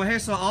 All right, cool. Hey,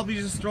 so I'll be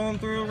just strolling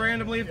through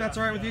randomly if that's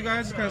all right with you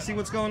guys to kind of see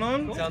what's going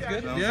on. Sounds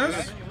good.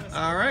 Yes?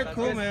 All right,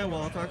 cool, man.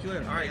 Well, I'll talk to you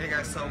later. All right, hey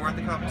guys, so we're at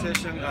the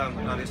competition.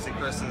 Obviously,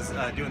 Chris is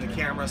doing the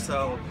camera,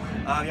 so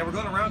yeah, we're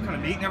going around kind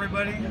of meeting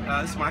everybody.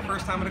 This is my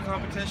first time at a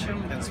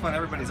competition. It's fun.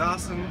 Everybody's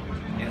awesome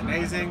and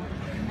amazing.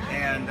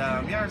 And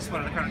yeah, I just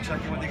wanted to kind of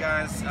check in with you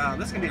guys.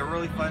 This is going to be a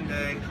really fun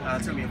day.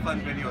 It's going to be a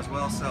fun video as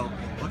well, so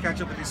we'll catch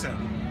up with you soon.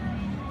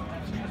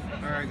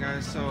 All right,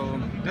 guys,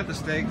 so got the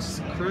steaks.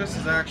 Chris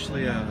is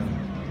actually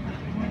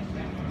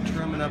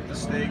trimming up the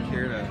steak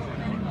here to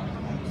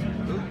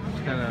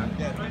kind of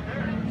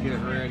get it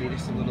ready.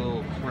 Just a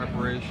little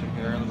preparation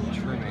here, a little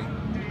trimming.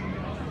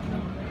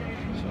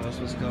 So that's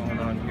what's going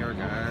on here,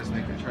 guys.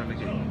 Trying to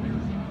make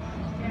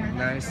it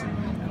nice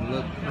and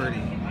look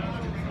pretty.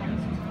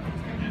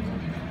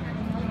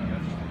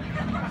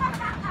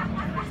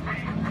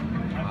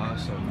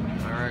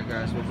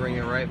 bring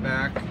it right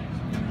back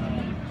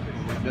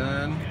when we're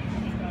done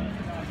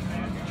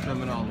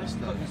trimming all this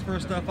stuff. This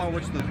first stuff on,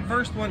 which the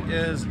first one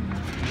is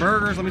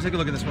burgers. Let me take a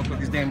look at this real quick.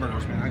 These damn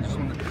burgers, man. I just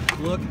want to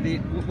look at the,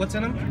 what's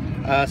in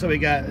them? So we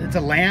got, it's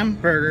a lamb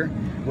burger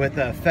with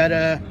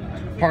feta,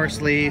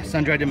 parsley,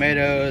 sun-dried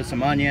tomatoes,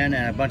 some onion,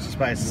 and a bunch of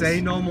spices.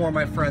 Say no more,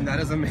 my friend. That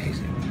is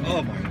amazing.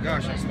 Oh my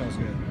gosh, that smells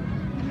good.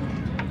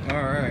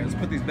 All right, let's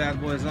put these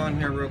bad boys on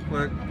here real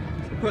quick.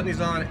 We're putting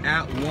these on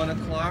at 1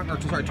 o'clock, or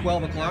sorry,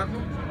 12 o'clock.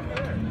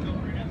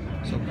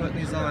 So putting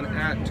these on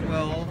at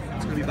 12.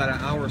 It's gonna be about an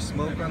hour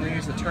smoke on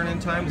these. The turn-in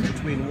time is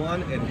between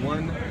 1 and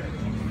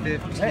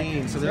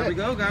 1:15. So there we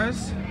go,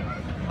 guys.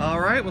 All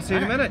right, we'll see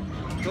you in a minute.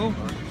 Cool.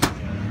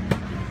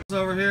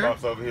 Over here.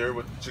 Pops over here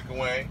with the chicken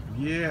wing.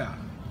 Yeah.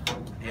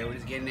 Yeah, we're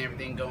just getting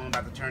everything going,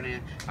 about to turn in.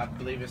 I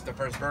believe it's the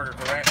first burger,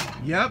 correct?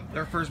 Yep,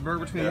 their first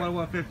burger between 1 and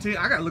 1:15.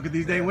 I gotta look at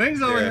these dang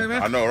wings over here,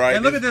 man. I know, right?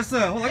 And look at this.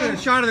 Look at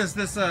the shot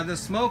of this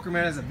smoker,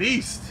 man. It's a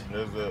beast.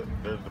 There's the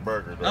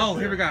burgers. Right Oh,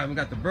 there. here we go. We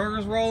got the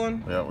burgers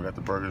rolling. Yeah, we got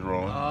the burgers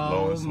rolling.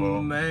 Low and Oh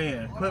slow.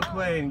 man, quit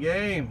playing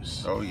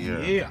games. Oh yeah.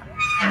 Yeah.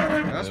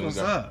 That's what's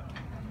up.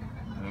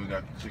 And we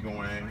got the chicken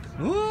wings.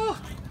 Ooh,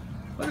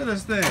 look at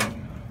this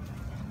thing.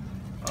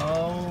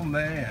 Oh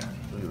man.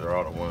 These are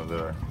all the ones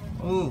there.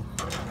 Ooh.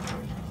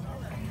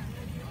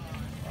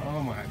 Oh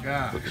my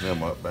God. Look at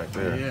them up back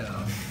there.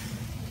 Yeah.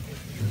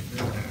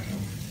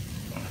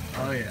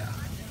 Oh yeah.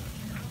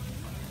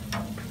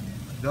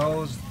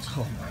 Those,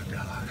 oh my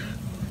God.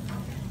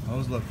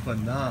 Those look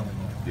phenomenal.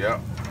 Yep.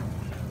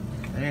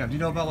 Damn, do you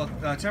know about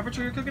what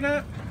temperature you're cooking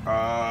at?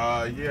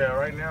 Yeah,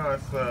 right now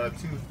it's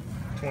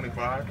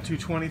 225.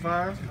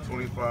 225?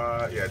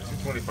 225, yeah,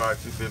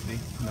 225,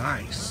 250.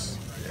 Nice.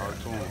 Yeah.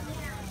 Cool.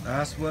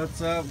 That's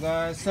what's up,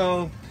 guys.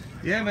 So,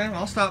 yeah, man,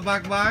 I'll stop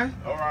back by.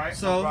 All right.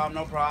 So, no problem,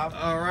 no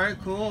problem. All right,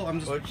 cool.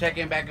 We'll check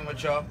in back in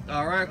with y'all.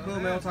 All right, cool,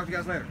 man. We'll talk to you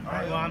guys later. All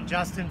right, well, I'm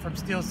Justin from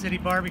Steel City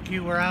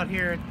Barbecue. We're out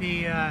here at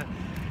the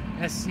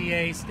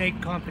SCA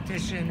steak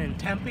competition in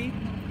Tempe,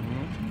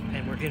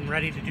 and we're getting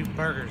ready to do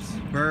burgers.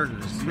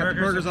 Burgers. You got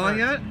the burgers on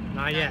yet?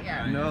 Not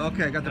yet. No.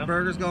 Okay, got the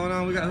burgers going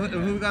on. We got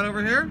who we got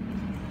over here?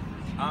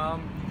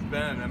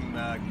 Ben, I'm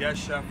a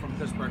guest chef from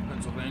Pittsburgh,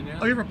 Pennsylvania.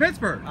 Oh, you're from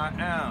Pittsburgh? I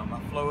am. I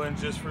flew in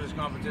just for this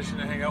competition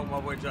to hang out with my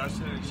boy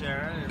Justin and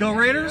Sharon. And Go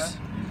Raiders?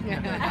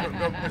 Yeah.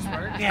 Go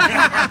Pittsburgh.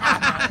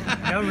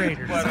 Go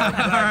Raiders. But I'm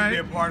glad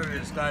to be a part of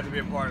this. Glad to be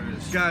a part of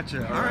this.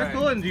 Gotcha. All right,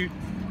 cool. And you?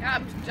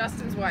 I'm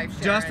Justin's wife,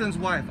 Sharon. Justin's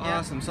wife. Yep.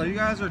 Awesome. So you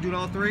guys are doing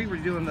all three? We're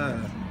doing the...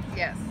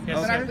 Yes. Yes,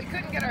 But sir. we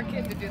couldn't get our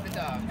kid to do the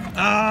dog.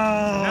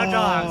 Oh. No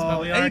dogs, but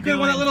we And are you could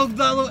win a doing...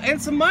 little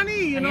and some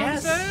money, you know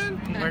Yes. what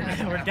I'm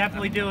saying? We're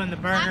definitely doing the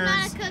burgers. I'm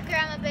not a cooker,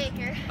 I'm a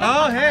baker.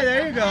 Oh, hey,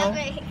 there you go. I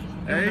bake.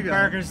 There you the go.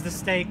 burgers, the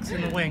steaks,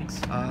 and the wings.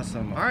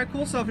 Awesome. All right,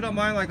 cool. So if you don't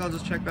mind, like, I'll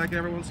just check back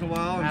every once in a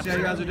while and see how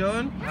you guys are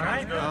doing. All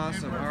right.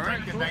 Awesome. All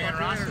right. Cool. Diane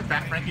Ross with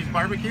Fat Frankie's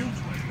Barbecue.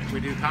 We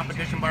do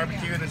competition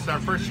barbecue, and this is our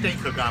first steak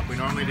cook-off. We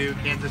normally do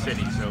Kansas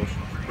City, so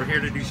we're here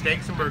to do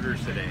steaks and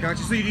burgers today.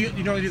 Gotcha. So you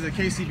normally do the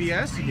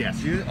KCBS?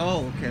 Yes.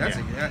 Oh, okay. That's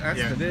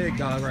the big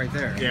dog right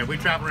there. Yeah, we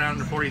travel around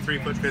in a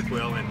 43-foot fifth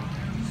wheel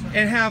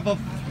and have a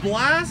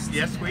blast.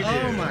 Yes, we do.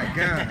 Oh my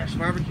gosh,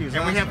 barbecue's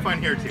and awesome. we have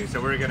fun here too.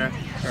 So we're gonna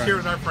share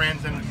with our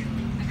friends, and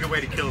good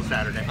way to kill a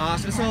Saturday.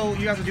 Awesome. So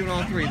you guys are doing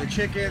all three: the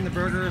chicken, the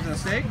burgers, and the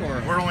steak,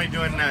 or we're only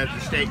doing the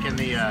steak and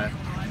the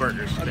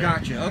burgers today.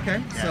 Gotcha.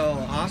 Okay. Yeah.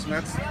 So awesome.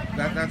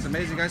 That's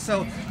amazing, guys.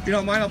 So if you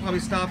don't mind, I'll probably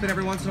stop in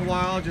every once in a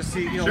while, just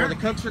see Sure. where the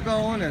cooks are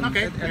going, and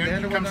Okay. at the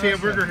end of come see a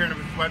burger here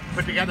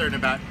put together in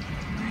about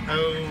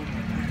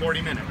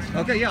 40 minutes.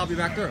 Okay, yeah, I'll be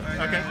back there.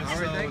 Okay. All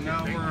right, so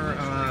now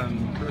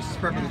we're this is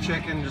prepping the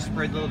chicken. Just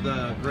sprayed a little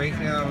the grate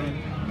down.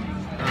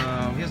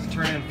 He has to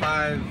turn in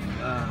 5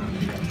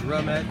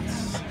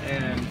 drumettes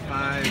and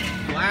 5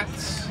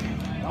 flats,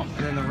 and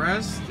then the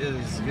rest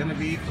is gonna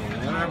be for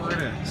whatever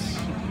it is.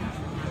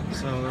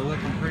 So they're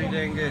looking pretty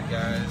dang good,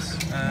 guys.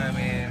 I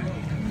mean,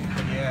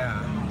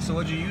 yeah. So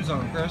what'd you use on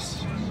them, Chris?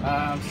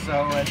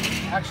 So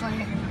it's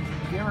actually,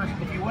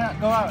 if you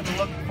go out and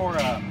look for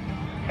a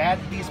Bad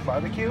Beast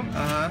Barbecue,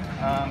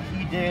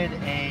 he did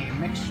a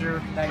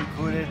mixture that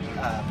included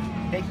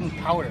baking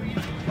powder.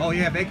 Oh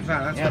yeah, baking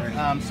powder. That's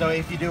right. So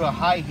if you do a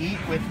high heat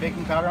with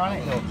baking powder on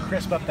it, it'll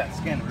crisp up that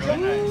skin really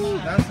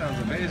nice. That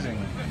sounds amazing.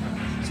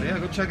 So yeah,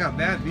 go check out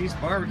Bad Beast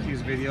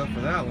Barbecue's video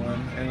for that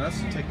one. And let's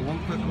take one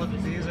quick look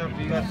at these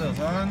after you got those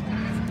on.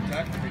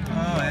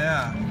 Oh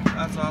yeah,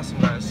 that's awesome,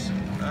 guys.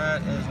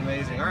 That is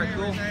amazing. All right,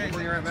 cool. We'll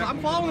be right back. So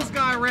I'm following this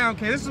guy around.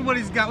 Okay, this is what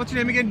he's got. What's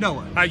your name again?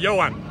 Noah.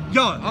 Johan.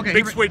 Johan. Okay.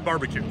 Big Sweet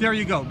Barbecue. There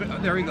you go.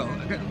 There you go.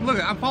 Okay, look,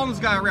 I'm following this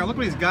guy around. Look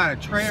what he's got. A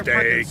tray of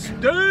Steak.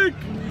 steak.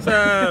 It's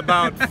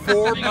about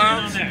 4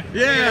 pounds.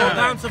 Yeah.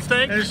 4 pounds of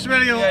steak. And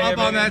Shreddy up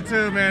on that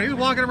too, man. He's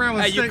walking around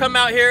with Hey, steak. you come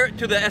out here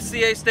to the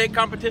SCA steak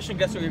competition,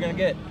 guess what you're gonna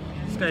get?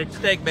 Steak.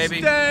 Steak,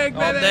 baby. Steak,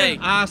 All baby. day.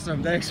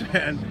 Awesome. Thanks,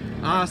 man.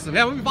 Awesome.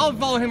 Yeah, we've all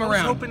followed him I was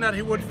around. hoping that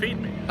he would feed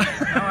me.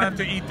 Now I have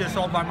to eat this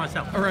all by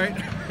myself. All right.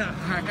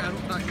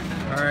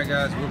 All right,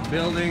 guys, we're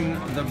building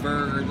the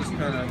burger. Just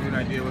kind of give you an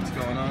idea what's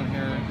going on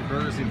here. The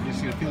burgers, you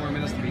just need a few more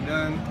minutes to be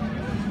done.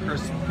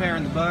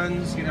 preparing the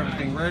buns, getting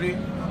everything ready.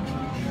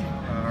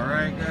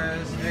 Alright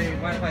guys, hey,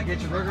 mind if I get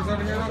your burgers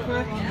over here real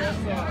quick?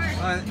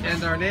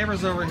 And our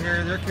neighbors over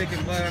here, they're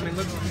kicking butt. I mean,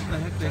 look what the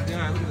heck they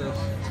got. Look at this.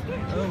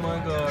 Oh my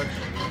gosh.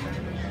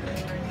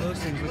 Those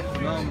things look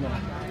phenomenal.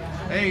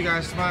 Hey, you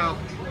guys, smile.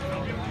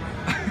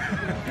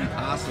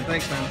 Awesome,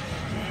 thanks, man.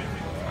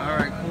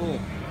 Alright, cool.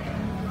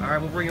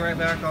 Alright, we'll bring you right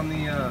back on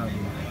the,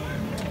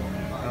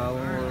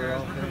 when we're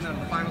on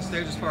the final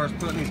stage as far as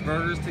putting these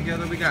burgers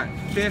together. We got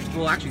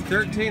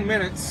 13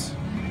 minutes.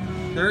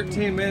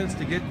 13 minutes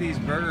to get these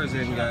burgers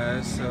in,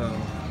 guys. So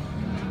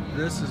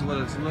this is what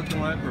it's looking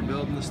like. We're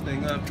building this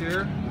thing up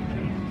here.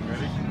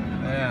 Ready?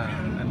 Yeah.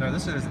 And now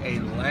this is a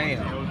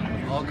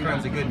lamb with all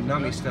kinds of good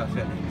nummy stuff in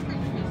it.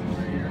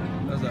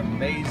 That's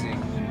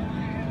amazing.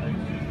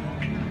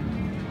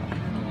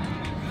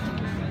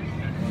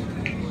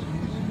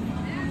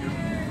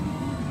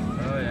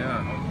 Oh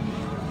yeah.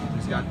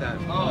 He's got that.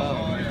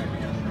 Oh yeah.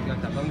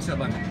 Got that. Let me see that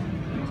button.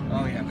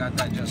 Oh yeah. Got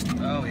that. Just.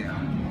 Oh yeah.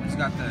 He's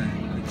got the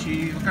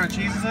cheese. What kind of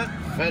cheese is it?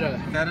 Feta.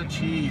 Feta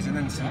cheese, and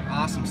then some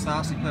awesome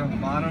sauce he put on the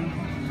bottom.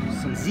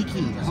 Some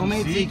ziti,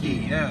 homemade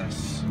ziti.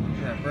 Yes.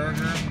 Yeah,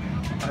 burger.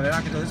 I mean,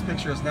 I can tell this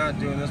picture is not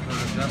doing this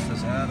burger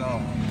justice at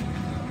all.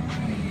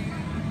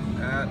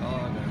 At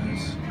all,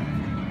 guys.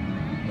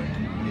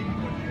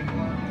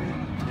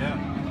 Yeah.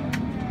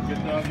 Get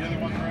the other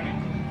one ready.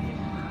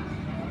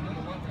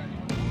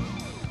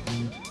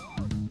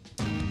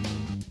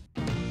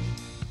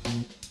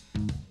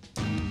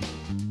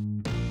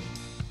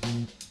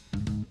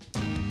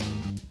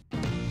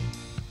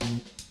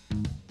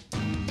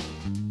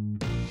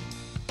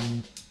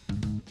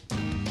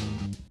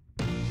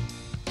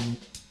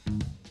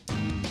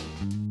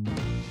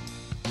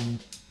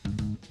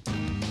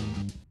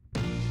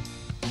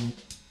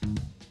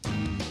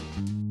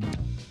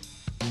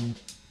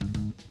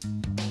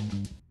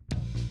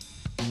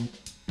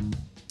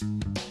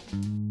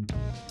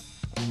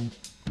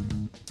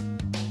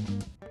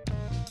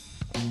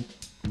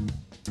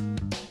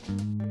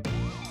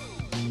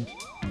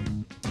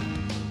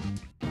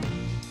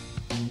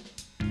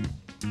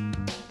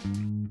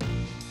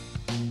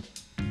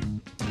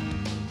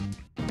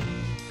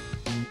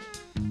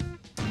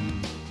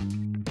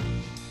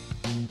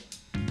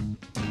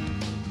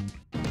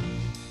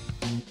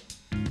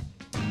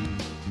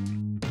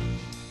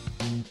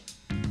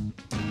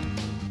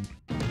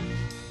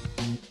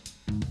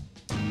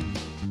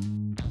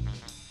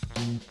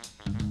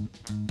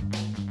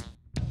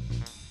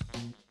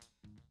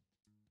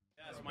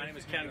 My name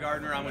is Ken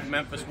Gardner. I'm with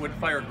Memphis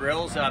Woodfire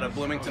Grills out of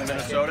Bloomington,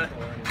 Minnesota,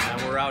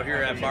 and we're out here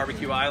at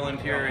BBQ Island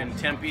here in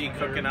Tempe,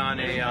 cooking on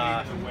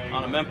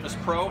a Memphis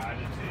Pro.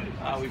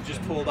 We've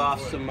just pulled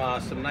off some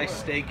nice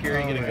steak here.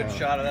 You get a good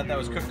shot of that. That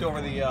was cooked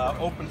over the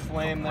open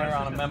flame there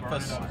on a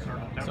Memphis.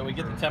 So we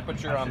get the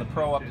temperature on the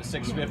Pro up to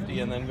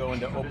 650, and then go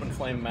into open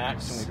flame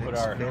max, and we put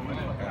our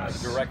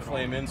direct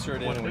flame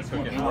insert in, and we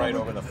cook it right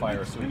over the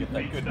fire. So we get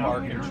that good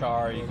bark and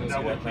char. You can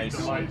see that nice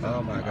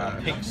oh my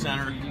God. Pink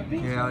center.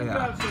 Yeah,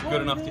 yeah.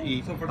 Good enough to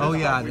eat. Oh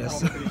yeah, it is.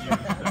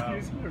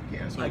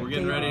 So we're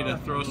getting ready to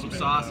throw some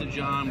sausage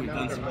on. We've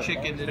done some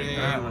chicken today.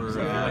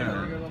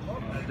 We're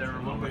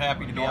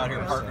happy to be out here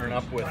partnering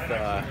up with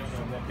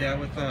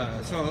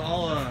so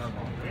all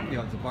you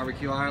know, the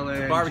BBQ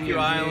Island, BBQ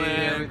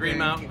Island, Green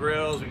Mountain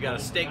Grills. We've got a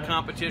steak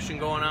competition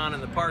going on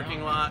in the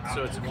parking lot,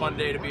 so it's a fun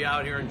day to be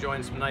out here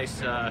enjoying some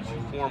nice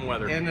warm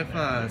weather. And if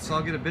so,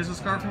 I'll get a business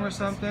card from her or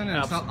something,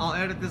 and so I'll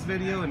edit this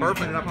video and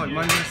put it up on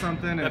Monday or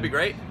something. That'd be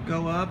great.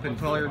 Go up and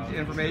put all your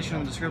information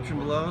in the description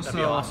below. That'd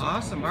be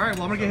awesome. All right,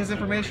 well I'm gonna get his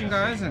information,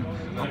 guys, and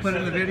I'll put it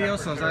in the video.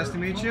 So it's nice to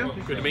meet you.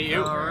 Good to meet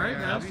you. All right,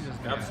 guys.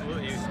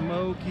 Absolutely.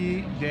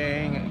 Smoky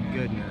dang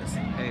goodness,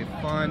 a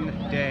fun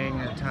dang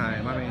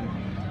time. I mean,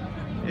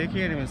 you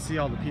can't even see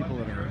all the people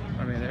that are.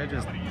 I mean, they're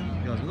just,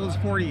 you know, those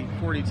 40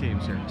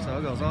 teams here. So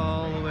it goes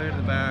all the way to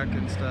the back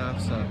and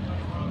stuff. So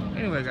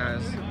anyway,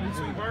 guys. It's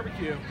the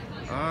barbecue.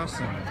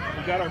 Awesome.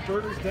 We got our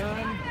burgers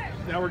done.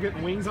 Now we're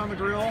getting wings on the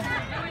grill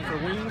for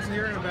wings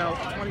here in about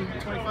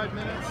 20-25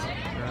 minutes.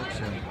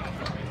 Gotcha.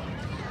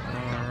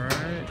 All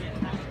right.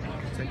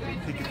 Take a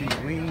peek at these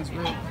wings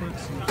real quick.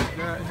 See what we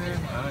got here.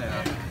 Oh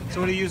yeah. So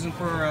what are you using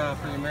for your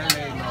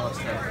marinade and all that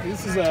stuff?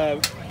 This is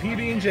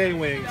PB&J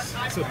wings,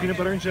 so peanut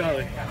butter and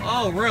jelly.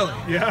 Oh really?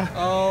 Yeah.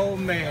 Oh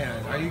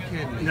man, are you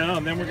kidding me? No,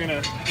 and then we'll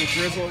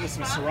drizzle it with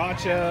some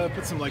sriracha,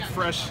 put some like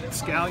fresh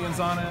scallions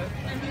on it.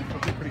 It'll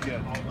be pretty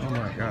good. Oh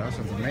my God, that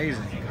sounds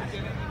amazing.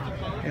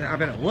 And I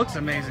bet it looks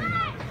amazing.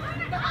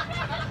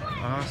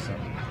 Awesome.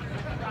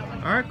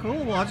 All right,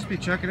 cool. Well, I'll just be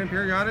checking in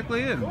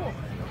periodically and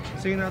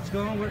seeing how it's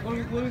going. What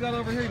do we got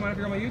over here? You mind if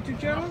you're on my YouTube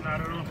channel? I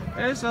don't know.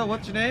 Hey, so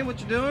what's your name? What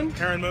you doing?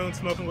 Karen Moon,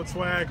 Smoking with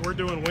Swag. We're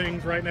doing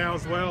wings right now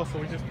as well, so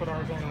we just put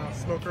ours on a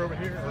smoker over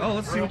here. Oh,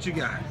 let's see what you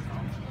got.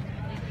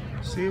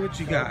 See what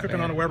you got. Cooking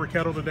on a Weber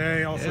kettle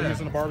today, also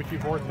using a barbecue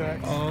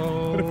vortex.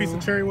 Oh. Put a piece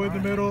of cherry wood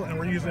in the middle, and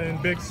we're using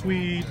big,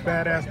 sweet,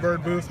 badass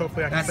bird boost.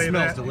 Hopefully I can say that.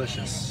 That smells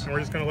delicious. And we're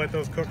just going to let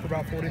those cook for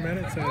about 40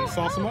 minutes and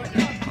sauce them up.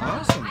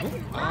 Awesome.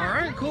 All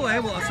right, cool. Hey,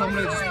 well, so I'm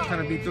going to just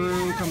kind of be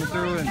coming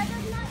through and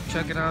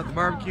checking out the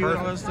barbecue and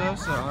all that stuff.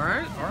 So, all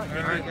right,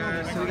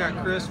 guys. So we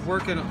got Chris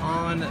working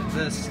on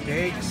the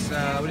steaks.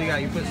 What do you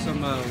got? You put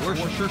some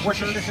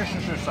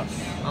Worcestershire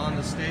sauce on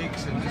the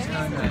steaks and just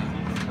kind of.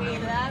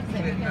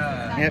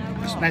 Yep,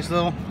 just nice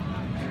little.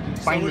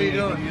 So what are you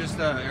doing? You just you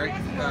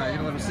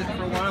gonna let them sit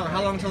for a while? Or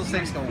how long until the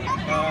steaks go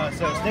on?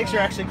 So steaks are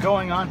actually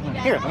going on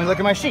here. Let me look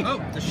at my sheet. Oh,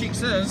 the sheet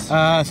says.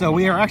 So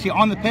we are actually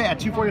on the pit at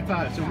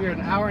 2:45. So we are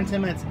an hour and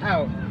 10 minutes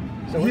out.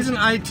 So he's an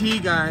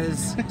IT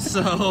guys,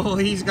 so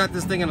he's got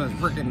this thing in a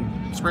freaking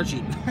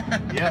spreadsheet.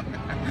 Yep.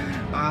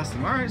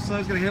 Awesome. All right, so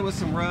he's gonna hit with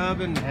some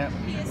rub and. Yep.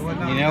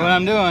 Whatnot. You know what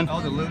I'm doing?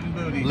 Oh, the loot and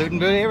booty. Loot and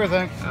booty,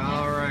 everything.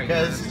 All right.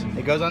 Because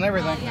it goes on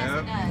everything.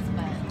 Yep.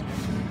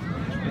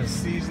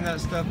 Season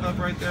that stuff up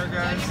right there,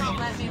 guys.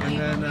 And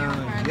then,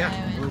 yeah,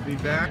 we'll be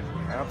back.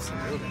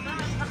 Absolutely.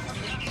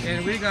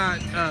 And we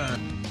got,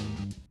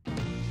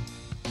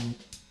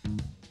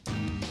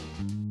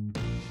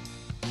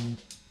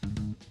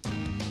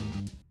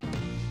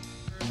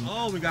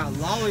 oh, we got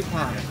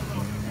lollipop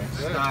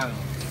style.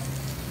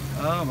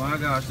 Oh my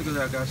gosh, look at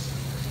that, guys.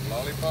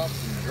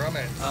 Lollipops and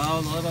drumettes.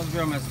 Oh, lollipops and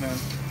drumettes, man.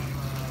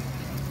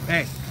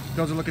 Hey,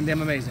 those are looking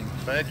damn amazing.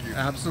 Thank you.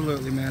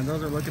 Absolutely, man.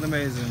 Those are looking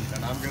amazing.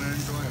 And I'm going to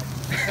enjoy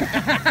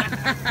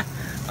them.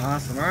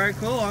 Awesome. All right,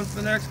 cool. On to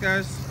the next,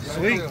 guys.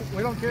 Sweet.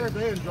 We don't care if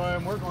they enjoy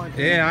them. We're going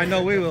to. Yeah, I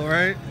know we will,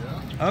 right?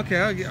 Yeah. Okay,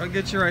 I'll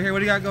get you right here. What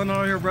do you got going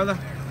on here, brother?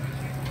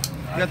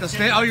 You got the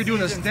steak. Oh, you're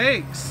doing the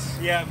steaks.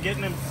 Yeah, I'm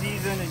getting them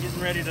seasoned and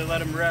getting ready to let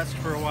them rest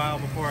for a while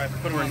before I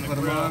put them on the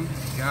grill.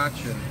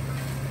 Gotcha.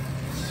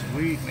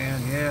 Sweet, man.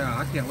 Yeah,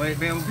 I can't wait,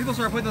 man. When people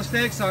start putting those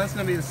steaks on, it's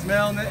going to be the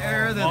smell in the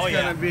air that's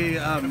going to be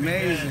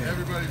amazing.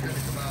 Everybody's going to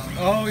come out.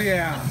 Oh,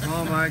 yeah.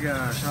 Oh, my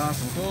gosh.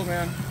 Awesome. Cool,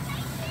 man.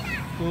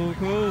 Cool,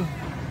 cool.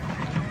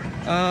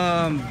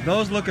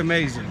 Those look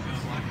amazing.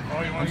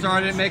 I'm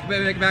sorry I didn't make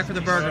it back for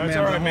the burger, man.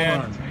 All right, but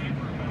man.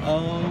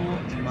 Hold on.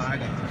 Oh, my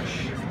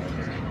gosh.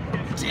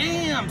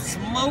 Damn,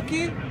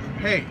 smoky.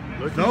 Hey,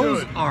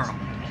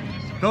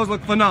 those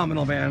look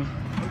phenomenal, man.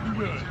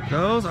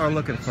 Those are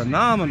looking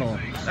phenomenal.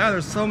 Ah,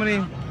 there's so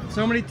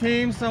many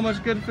teams, so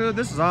much good food.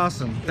 This is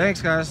awesome.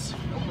 Thanks, guys.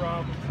 No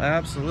problem.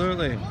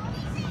 Absolutely.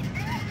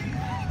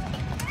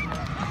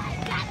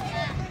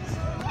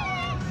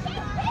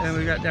 And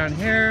we got down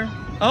here.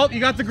 Oh, you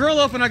got the grill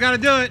open. I gotta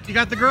do it. You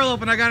got the grill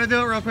open. I gotta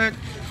do it real quick.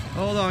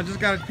 Hold on, just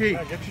gotta peek.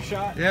 Yeah, get your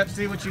shot. Yep,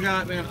 see what you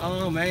got, man.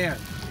 Oh man,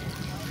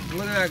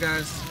 look at that,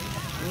 guys.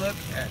 Look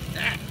at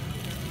that.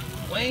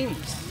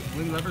 Wings.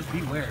 Wing lovers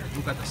beware.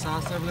 We got the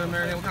sauce over there,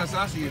 Mary. What kind of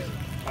sauce are you using?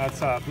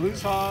 That's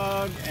Blues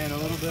Hog and a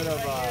little bit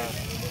of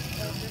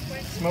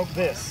smoked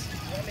this.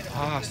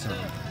 Awesome.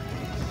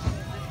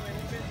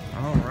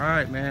 All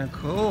right, man.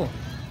 Cool.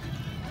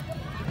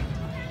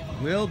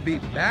 We'll be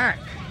back.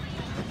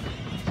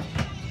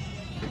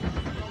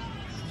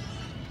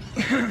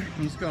 I'm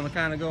just gonna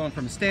kind of going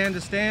from stand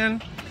to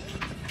stand.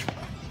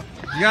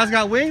 You guys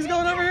got wings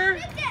going over here?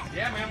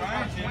 Yeah, man, we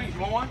got wings.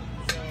 You want one?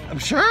 I'm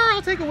sure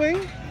I'll take a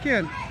wing.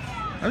 Can.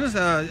 I'm just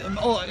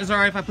oh, is it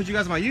alright if I put you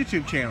guys on my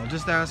YouTube channel?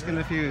 Just asking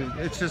if you.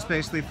 It's just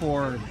basically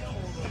for,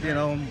 you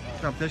know,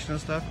 competition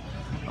and stuff.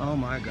 Oh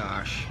my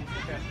gosh.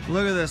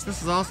 Look at this.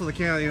 This is also the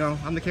camera. You know,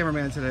 I'm the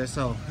cameraman today,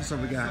 so this is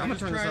what we got. I'm gonna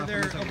turn this off.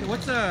 Okay,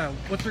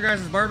 what's your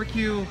guys'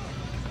 barbecue?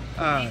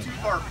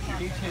 B2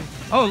 barbecue.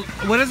 Oh,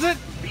 what is it?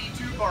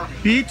 B2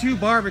 barbecue. B2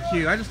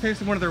 barbecue. I just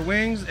tasted one of their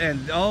wings,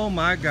 and oh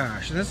my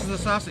gosh! And this is the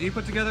sauce that you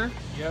put together?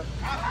 Yep.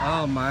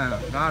 Oh my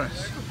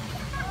gosh.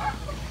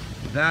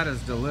 That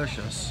is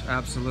delicious.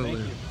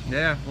 Absolutely.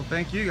 Yeah, well,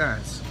 thank you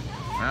guys.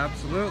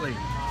 Absolutely.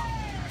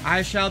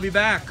 I shall be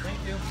back. Thank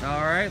you.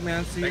 All right,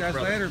 man. See you guys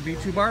later.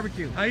 B2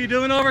 Barbecue. How you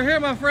doing over here,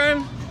 my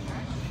friend?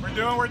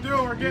 We're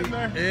getting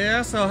there.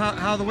 Yeah, so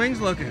how the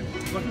wings looking?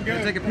 Looking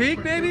Gonna good. take a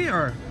peek, maybe,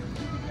 or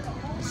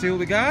see what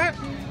we got?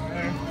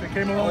 They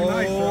came along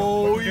nice.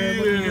 Oh,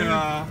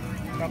 yeah.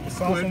 Got the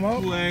sauce on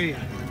up.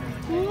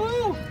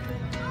 Woo.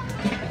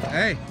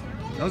 Hey,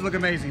 those look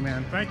amazing,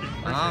 man. Thank you.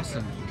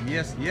 Awesome.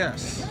 Yes,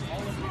 yes.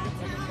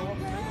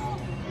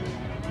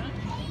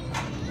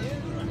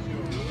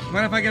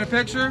 Mind if I get a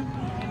picture?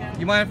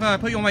 You mind if I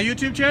put you on my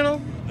YouTube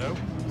channel? No.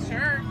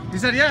 Sure. He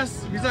said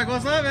yes. He's like,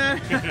 what's up, man?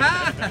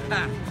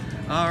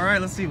 All right,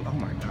 let's see. Oh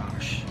my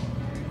gosh.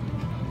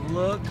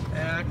 Look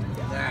at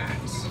that.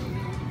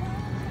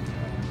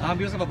 Do you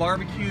guys have a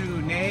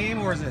barbecue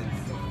name, or is it?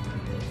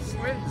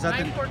 Is that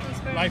Knife, fork, and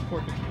spoon. Knife,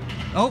 fork.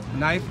 Oh,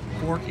 knife,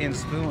 fork, and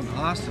spoon.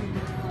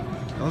 Awesome.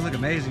 Those look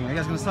amazing. Are you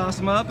guys gonna sauce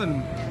them up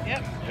and?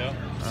 Yep. Yeah.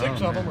 Oh,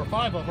 6 of them or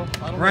 5 of them.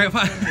 I don't Right.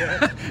 know.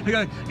 you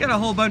got a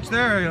whole bunch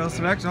there. You know,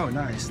 some extra. Oh,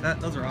 nice.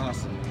 Those are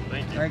awesome.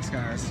 Thank you. Thanks,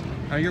 guys.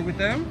 Are you with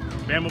them?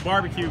 Bama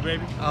Barbecue,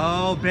 baby.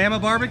 Oh, Bama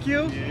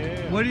Barbecue?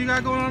 Yeah. What do you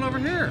got going on over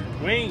here?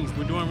 Wings.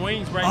 We're doing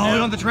wings right now.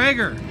 Oh, on the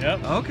Traeger.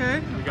 Yep.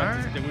 Okay.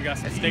 Then we got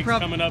some steaks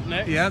coming up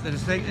next. Yeah, the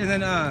steak, and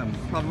then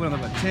probably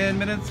another 10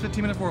 minutes,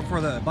 15 minutes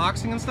for the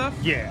boxing and stuff.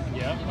 Yeah.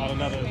 Yeah. About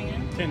another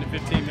 10 to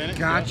 15 minutes.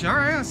 Gotcha. All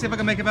right. I'll see if I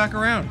can make it back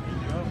around.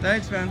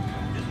 Thanks, man.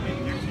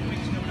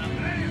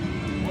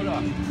 What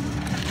up?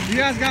 You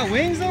guys got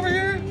wings over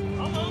here?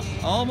 Almost.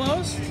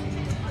 Almost?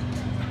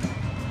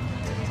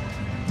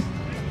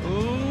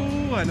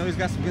 Ooh, I know he's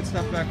got some good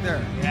stuff back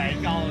there. Yeah,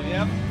 he got it.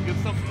 Yep, good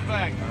stuff in the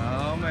back.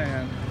 Oh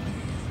man.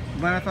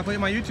 Mind if I put you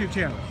on my YouTube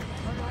channel?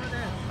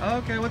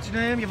 Okay, what's your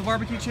name? You have a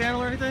barbecue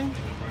channel or anything?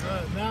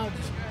 No,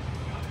 just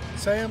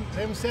Sam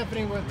and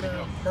Stephanie with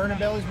Burning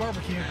Bellies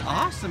Barbecue.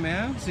 Awesome,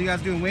 man. So you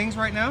guys doing wings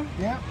right now?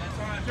 Yeah.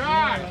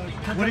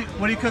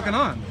 What are you cooking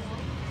on?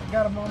 I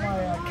got them on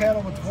my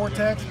kettle with the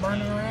Vortex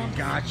burning around.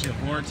 Gotcha,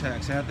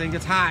 Vortex. That thing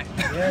gets hot.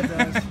 Yeah, it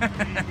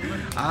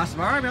does. Awesome.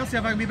 All right, man. I'll see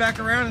if I can be back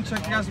around and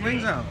check you guys'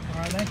 wings out. All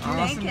right, thank you.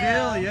 Awesome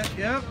deal.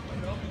 Yep.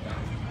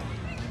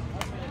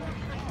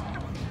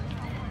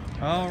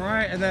 All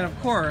right, and then of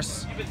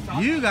course,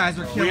 you guys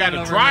are killing it over here. We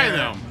got to try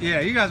them. Yeah,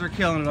 you guys are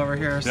killing it over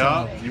here. So.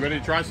 Yeah. You ready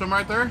to try some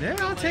right there? Yeah,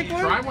 I'll take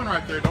one. Try one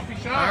right there. Don't be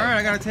shy. All right,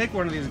 I got to take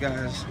one of these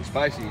guys.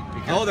 Spicy.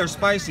 Oh, they're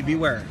spicy.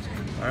 Beware.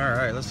 All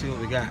right, let's see what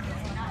we got.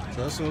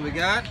 So this is what we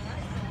got.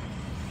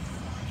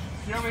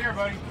 Get over here,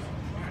 buddy.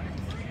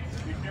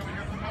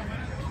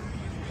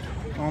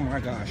 Oh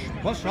my gosh.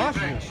 What sauce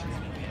is this?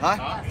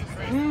 Huh?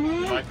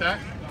 Like that?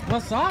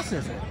 What sauce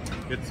is it?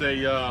 It's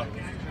a,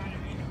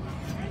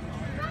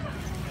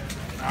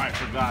 I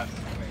forgot.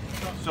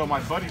 So my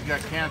buddy's got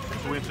cancer,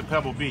 so we went to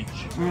Pebble Beach.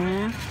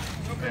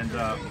 Mm-hmm. And,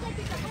 oh,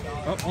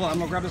 hold on, I'm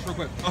gonna grab this real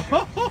quick.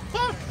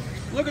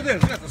 Look at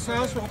this, we got the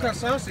sauce. What kind of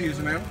sauce are you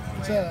using, man?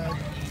 It's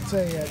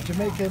a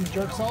Jamaican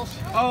jerk sauce.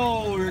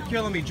 Oh, you're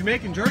killing me.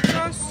 Jamaican jerk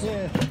sauce?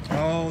 Yeah.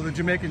 Oh, the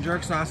Jamaican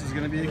jerk sauce is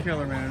gonna be a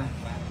killer, man.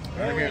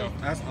 Okay,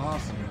 that's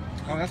awesome.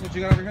 Oh, that's what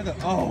you got over here?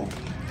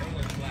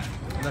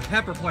 The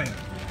pepper plant.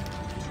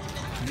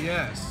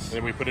 Yes.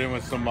 then we put it in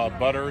with some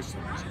butter,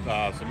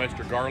 some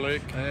extra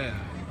garlic. Yeah.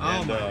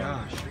 Oh my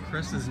gosh.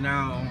 Chris is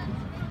now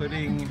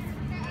putting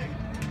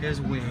his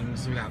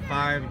wings. We got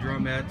 5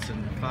 drumettes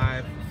and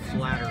 5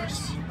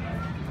 flatters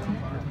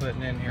we're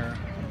putting in here.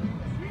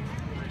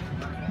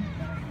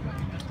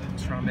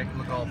 Just trying to make it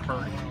look all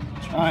pretty.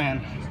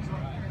 Trying.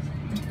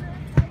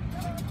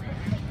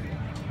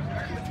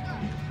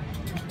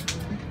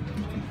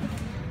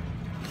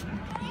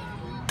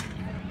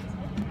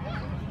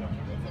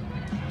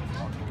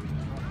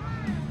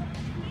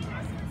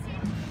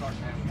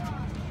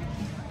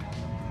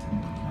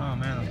 Oh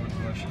man, those look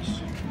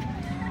delicious.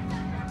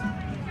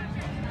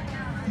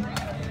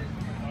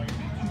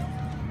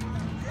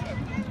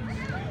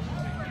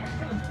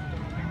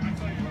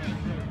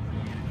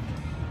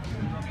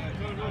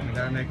 We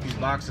gotta make these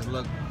boxes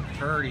look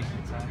pretty.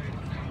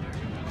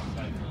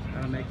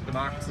 Gotta make the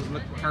boxes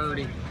look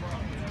pretty.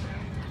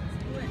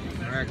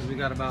 Alright, because we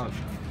got about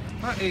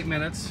 8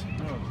 minutes.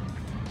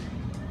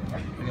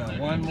 We got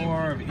one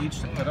more of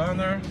each to put on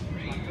there.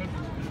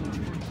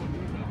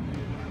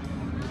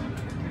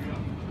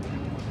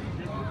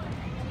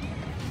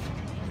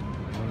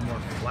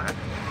 Flat.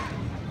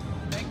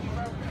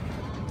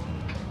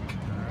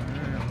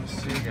 Alright, let's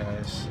see,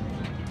 guys.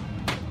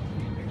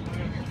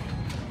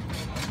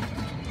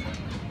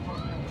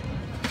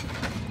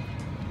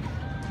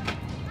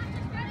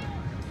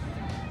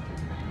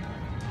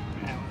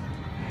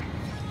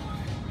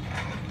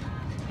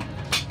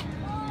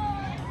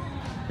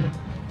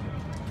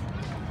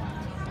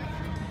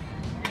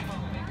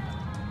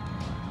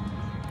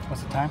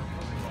 What's the time?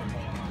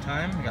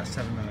 Time? We got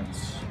 7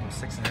 minutes.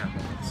 6.5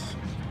 minutes.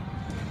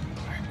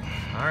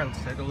 Alright,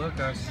 let's take a look,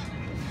 guys.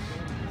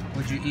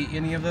 Would you eat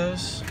any of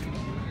those?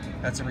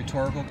 That's a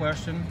rhetorical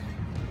question.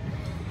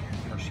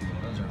 Those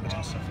are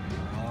awesome.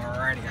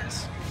 Alrighty,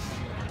 guys.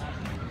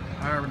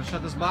 Alright, we're gonna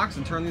shut this box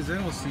and turn these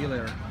in. We'll see you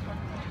later.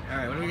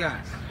 Alright, what do we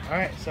got?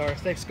 Alright, so our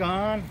steak's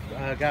gone.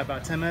 Got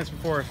about 10 minutes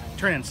before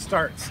turning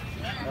starts.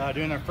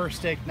 Doing our first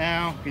steak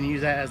now. Gonna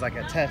use that as like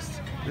a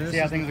test. See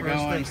how things are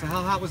going. So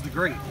how hot was the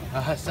grate?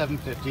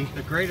 750.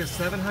 The grate is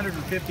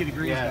 750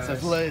 degrees, Yeah, guys.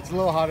 so it's a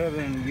little hotter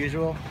than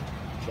usual.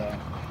 So,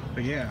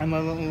 but yeah, I'm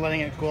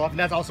letting it cool off. And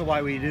that's also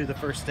why we do the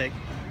first steak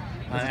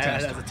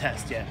as a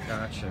test. Yeah.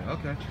 Gotcha.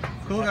 Okay.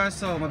 Cool, guys.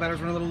 So my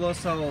battery's running a little low.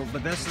 So,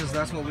 but that's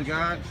what we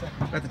got.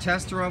 Got the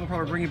tester on. We'll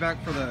probably bring you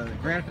back for the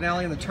grand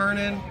finale and the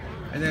turn-in,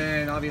 and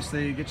then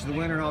obviously get you the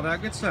winner and all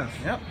that good stuff.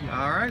 Yep.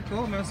 All right.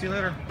 Cool, man. See you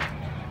later.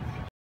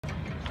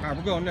 All right,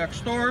 we're going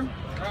next door.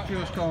 See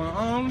what's going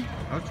on.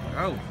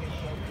 Oh,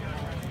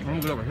 I'm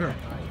gonna go over here.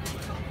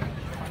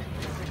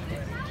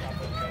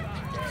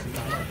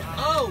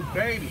 Oh,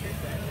 baby.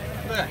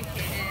 Look at that.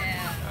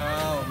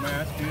 Oh, man,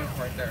 that's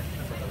beautiful right there.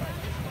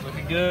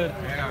 Looking good.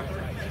 Yeah.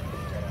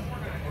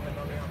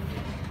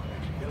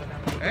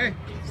 Hey,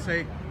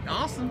 say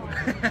awesome.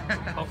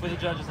 Hopefully the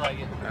judges like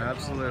it.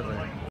 Absolutely.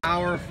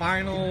 Our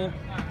final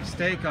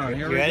steak on.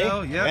 Here we ready?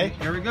 go. Yep. Ready?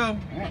 Here we go.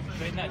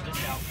 Straighten that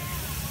just out.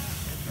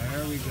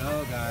 There we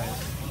go,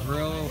 guys.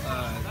 Grill,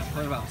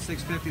 for about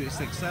 650 to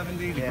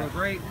 670. The grill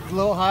great. It's a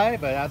little high,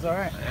 but that's all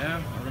right.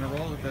 Yeah, we're gonna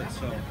roll with it.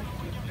 So,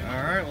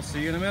 all right, we'll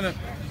see you in a minute.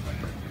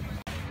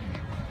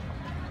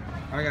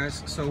 All right,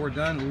 guys. So we're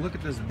done. Look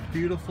at this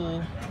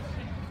beautiful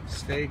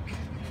steak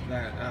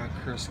that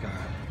Chris got.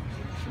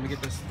 Let me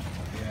get this.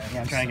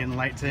 Yeah, I'm trying to get in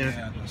light too.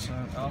 Yeah,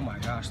 oh my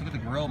gosh, look at the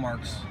grill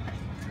marks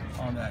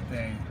on that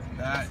thing.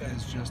 That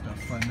is just a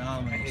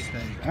phenomenal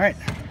steak. All right.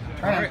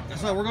 All right,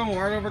 so we're going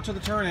right over to the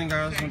turn-in,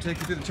 guys. I'm going to take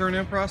you through the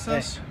turn-in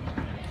process.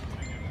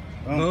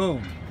 Hey.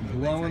 Boom.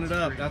 Blowing it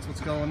up. That's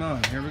what's going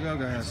on. Here we go,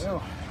 guys. We're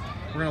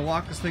going to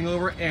walk this thing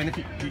over, and if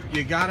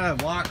you got to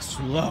walk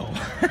slow.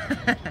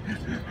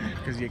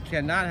 Because you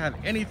cannot have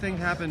anything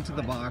happen to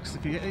the box.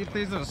 If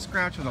there's a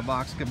scratch on the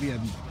box, it could be a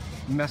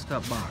messed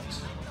up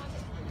box.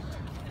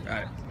 All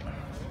right.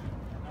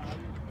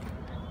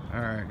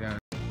 All right, guys.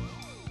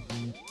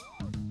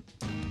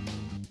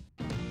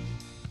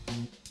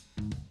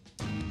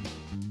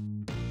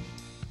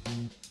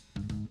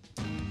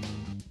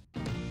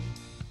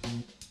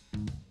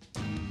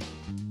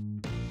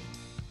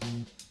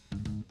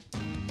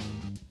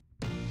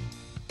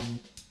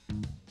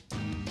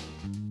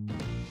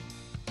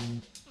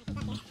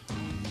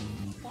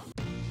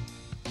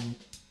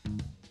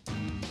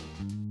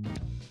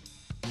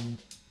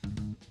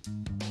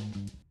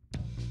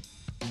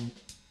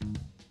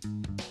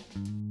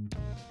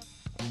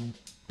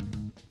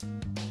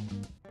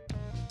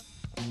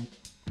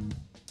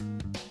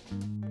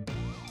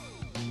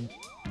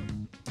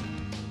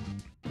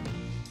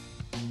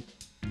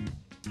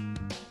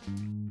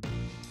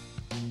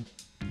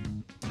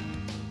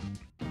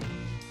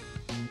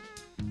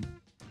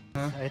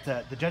 It's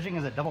the judging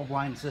is a double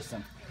blind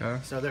system.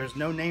 So there's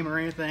no name or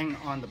anything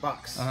on the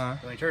box. When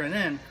they turn it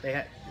in,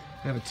 they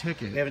have a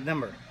ticket. They have a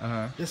number.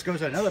 This goes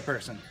to another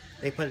person.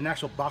 They put an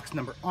actual box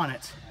number on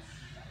it,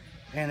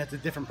 and it's a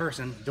different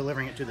person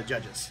delivering it to the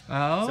judges.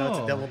 So it's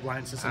a double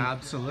blind system.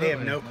 Absolutely. They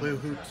have no clue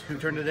who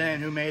turned it in,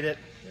 who made it.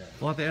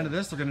 Well, at the end of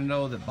this, they're going to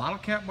know that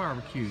Bottlecap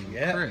Barbecue,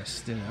 Chris,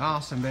 did it.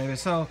 Awesome, baby.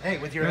 So, hey,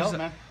 with your help,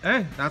 man.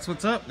 Hey, that's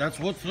what's up. That's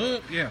what's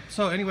up. Yeah.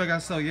 So anyway,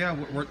 guys. So yeah,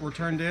 we're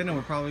turned in, and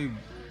we're probably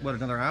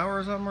another hour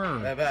or something, or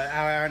about an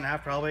hour and a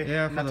half, probably.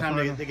 Yeah. Enough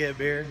time to get a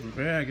beer.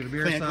 Yeah, get a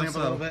beer. Clean up a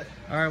little bit.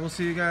 All right, we'll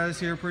see you guys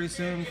here pretty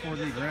soon for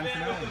the grand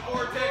finale.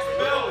 Vortex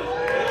Bell.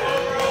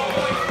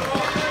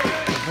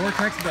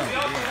 We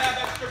also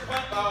have extra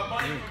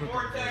money for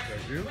Vortex.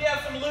 We have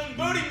some loot and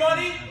booty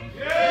money.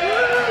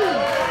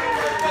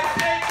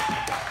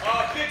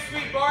 Big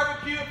Sweet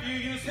Barbecue, if you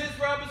use his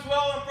rub as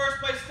well on first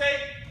place steak,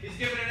 he's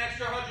giving an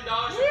extra $100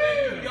 for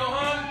thank you to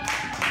Johan.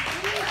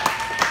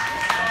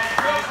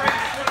 Grill Breaks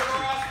is one of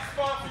our awesome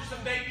sponsors,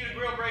 some thank you to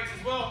Grill Breaks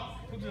as well.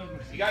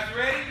 You guys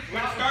ready? We're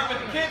going to start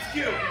with the kids'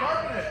 queue.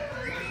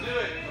 Let's do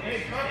it.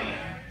 Hey,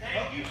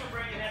 thank you for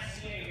bringing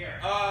SCA here.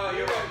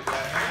 You're welcome.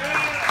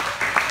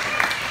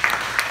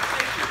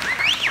 Thank you.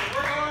 So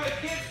we're going to the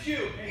kids'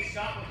 queue. Hey,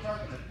 Scott was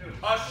sharpening it too.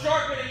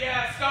 Sharpening it,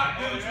 yeah. Scott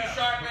Gooch was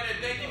sharpening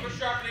it. Thank you for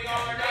sharpening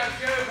all our guys'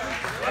 gooch. We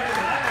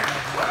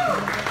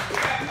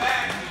got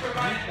bags. We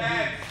provided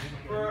bags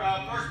for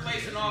first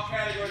place in all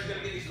categories. Going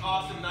to get these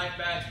awesome knife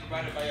bags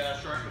provided by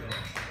Sharpening.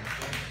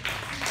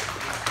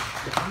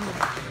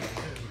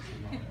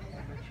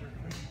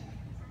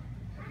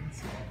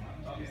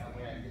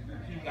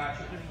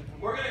 Gotcha.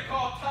 We're going to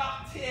call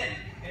top 10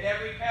 in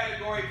every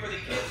category for the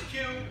kids'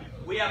 queue.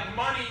 We have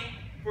money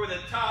for the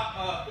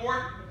top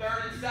 4th,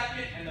 3rd, and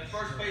 2nd, and the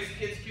first place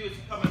kids' queue is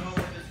coming home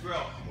with this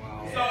grill.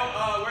 Wow. So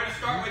we're going to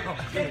start with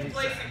 10th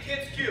place in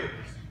kids' queue.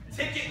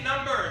 Ticket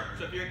number,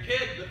 so if you're a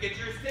kid, look at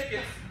your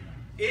tickets,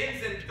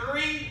 ends in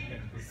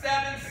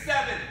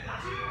 377.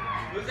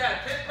 Who's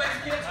that? 10th place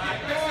kids' queue,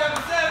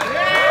 377.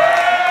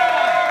 Yeah!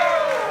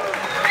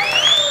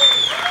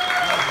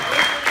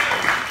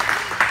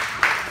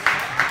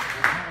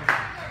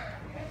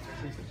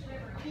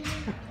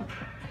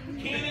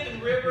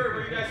 River, where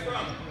are you guys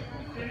from?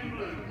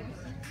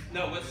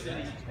 No, what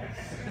city?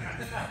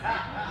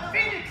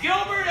 Phoenix.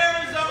 Gilbert,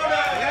 Arizona.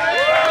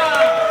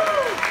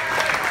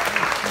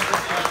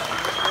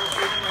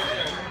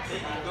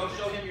 Go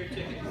show him your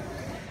ticket.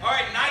 All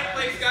right, 9th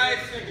place, guys.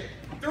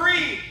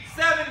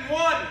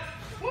 371.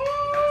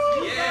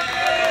 Yeah.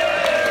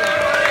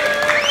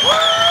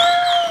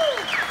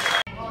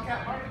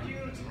 Bottlecap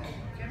Barbecue,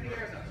 Tempe,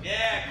 Arizona.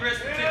 Yeah, Chris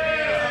from Tempe,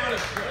 Arizona.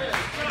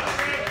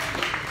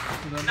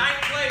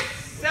 9th place.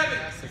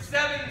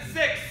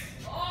 776.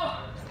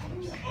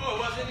 Oh,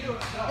 wasn't you?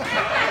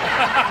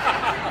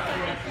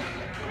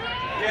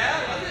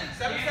 Yeah, was it?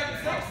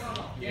 776?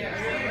 Yeah.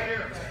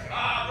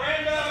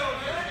 Brando.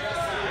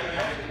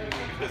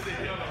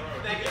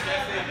 Thank you,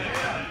 Jesse.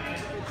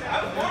 I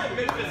was born in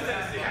Memphis,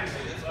 Tennessee,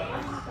 actually.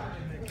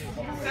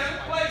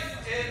 7th place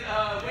in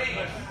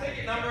wings.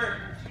 Ticket number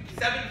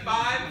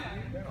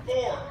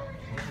 754.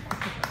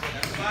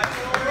 754.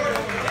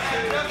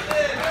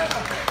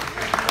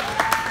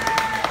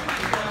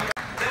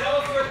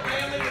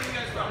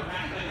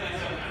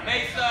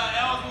 Mesa,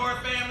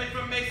 Ellsworth family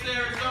from Mesa,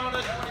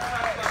 Arizona.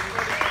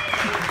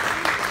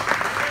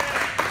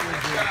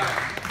 25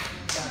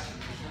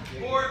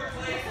 4th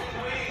place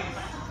in wings.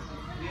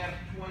 We have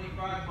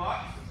 25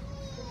 bucks.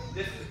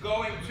 This is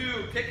going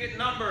to ticket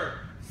number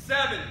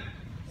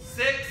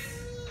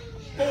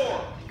 764.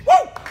 Woo!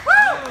 Woo!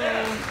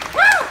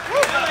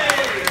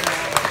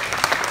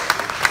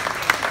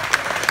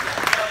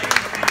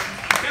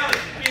 Kelly,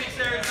 Phoenix,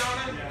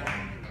 Arizona.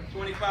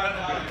 25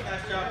 bucks.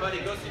 Nice job, buddy.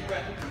 Go see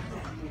Brett.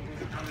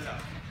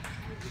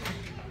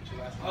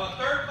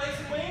 3rd place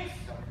in wings,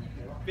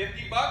 $50.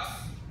 $50.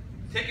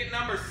 Ticket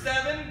number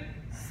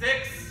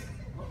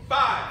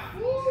 765.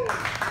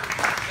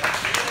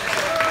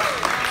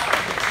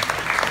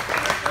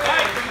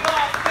 Mike from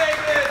Las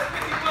Vegas,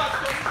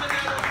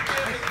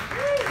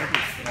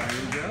 $50. There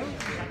you go.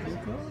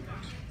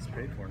 It's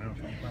paid for now.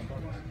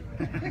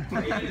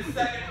 In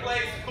second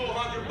place, cool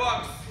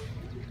 $100.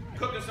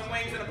 Cooking some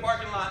wings in a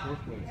parking lot.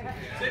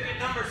 Ticket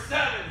number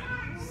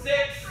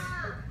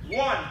 761.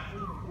 Yeah!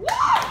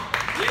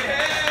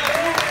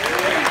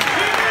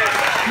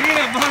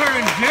 Peanut butter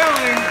and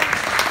jelly.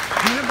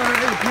 Peanut butter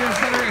and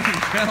jelly.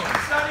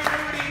 Sunny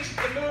Moodies,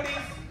 the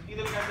Moodies. You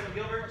live in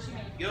Gilbert?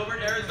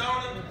 Gilbert,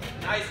 Arizona.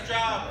 Nice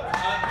job.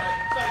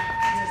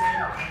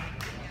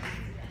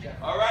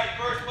 All right,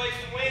 first place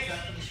in wings,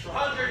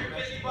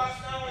 $150,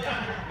 not only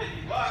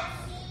 $150.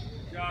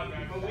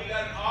 But we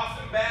got an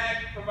awesome bag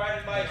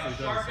provided by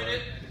Sharpen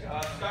It,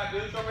 Scott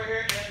Gooch over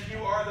here, and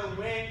you are the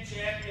wing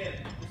champion.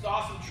 This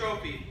awesome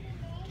trophy.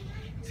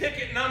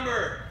 Ticket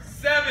number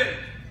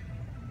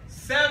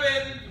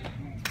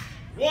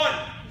 771.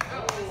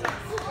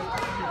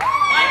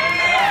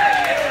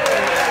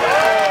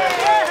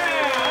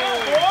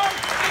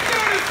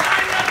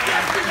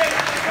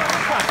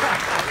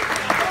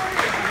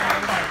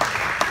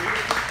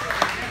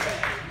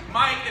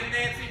 Mike and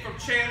Nancy from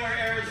Chandler,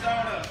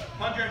 Arizona,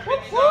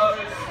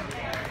 $150.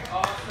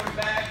 Awesome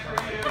bag for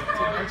you.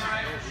 Very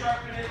nice.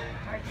 Sharpen It.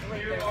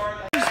 You are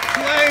the First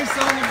place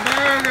on the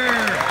burger.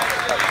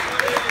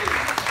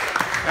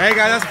 Hey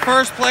guys, that's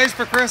first place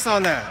for Chris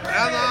on that.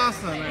 That's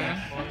awesome,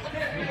 man.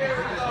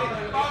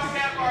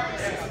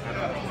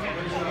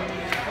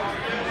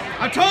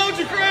 I told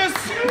you, Chris.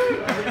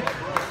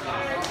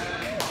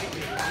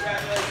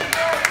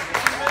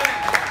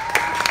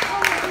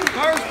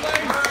 First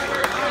place.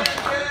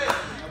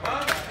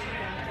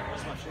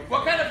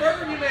 What kind of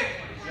burger do you make?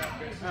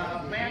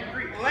 Lamb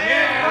Creek.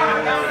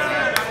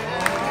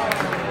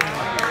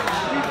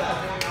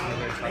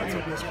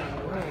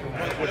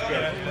 It was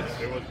good.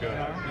 It was good.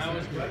 That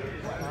was good.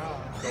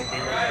 Don't be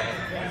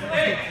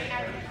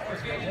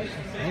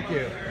Thank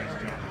you.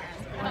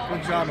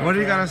 Good job. What do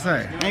you gotta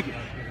say? Thank you.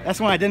 That's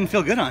one I didn't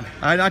feel good on.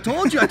 I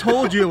told you it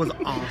was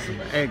awesome.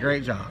 Hey,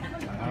 great job.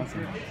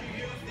 Awesome. Use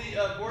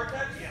the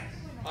Vortex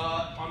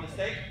on the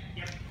steak.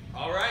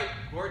 All right,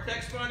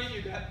 Vortex money.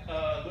 You got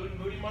Loot and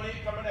Moody money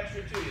coming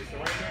extra to you. So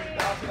right here,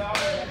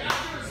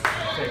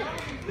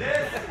 $1,000.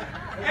 This.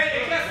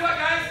 Hey, guess what,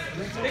 guys?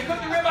 They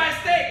cooked the ribeye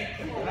steak.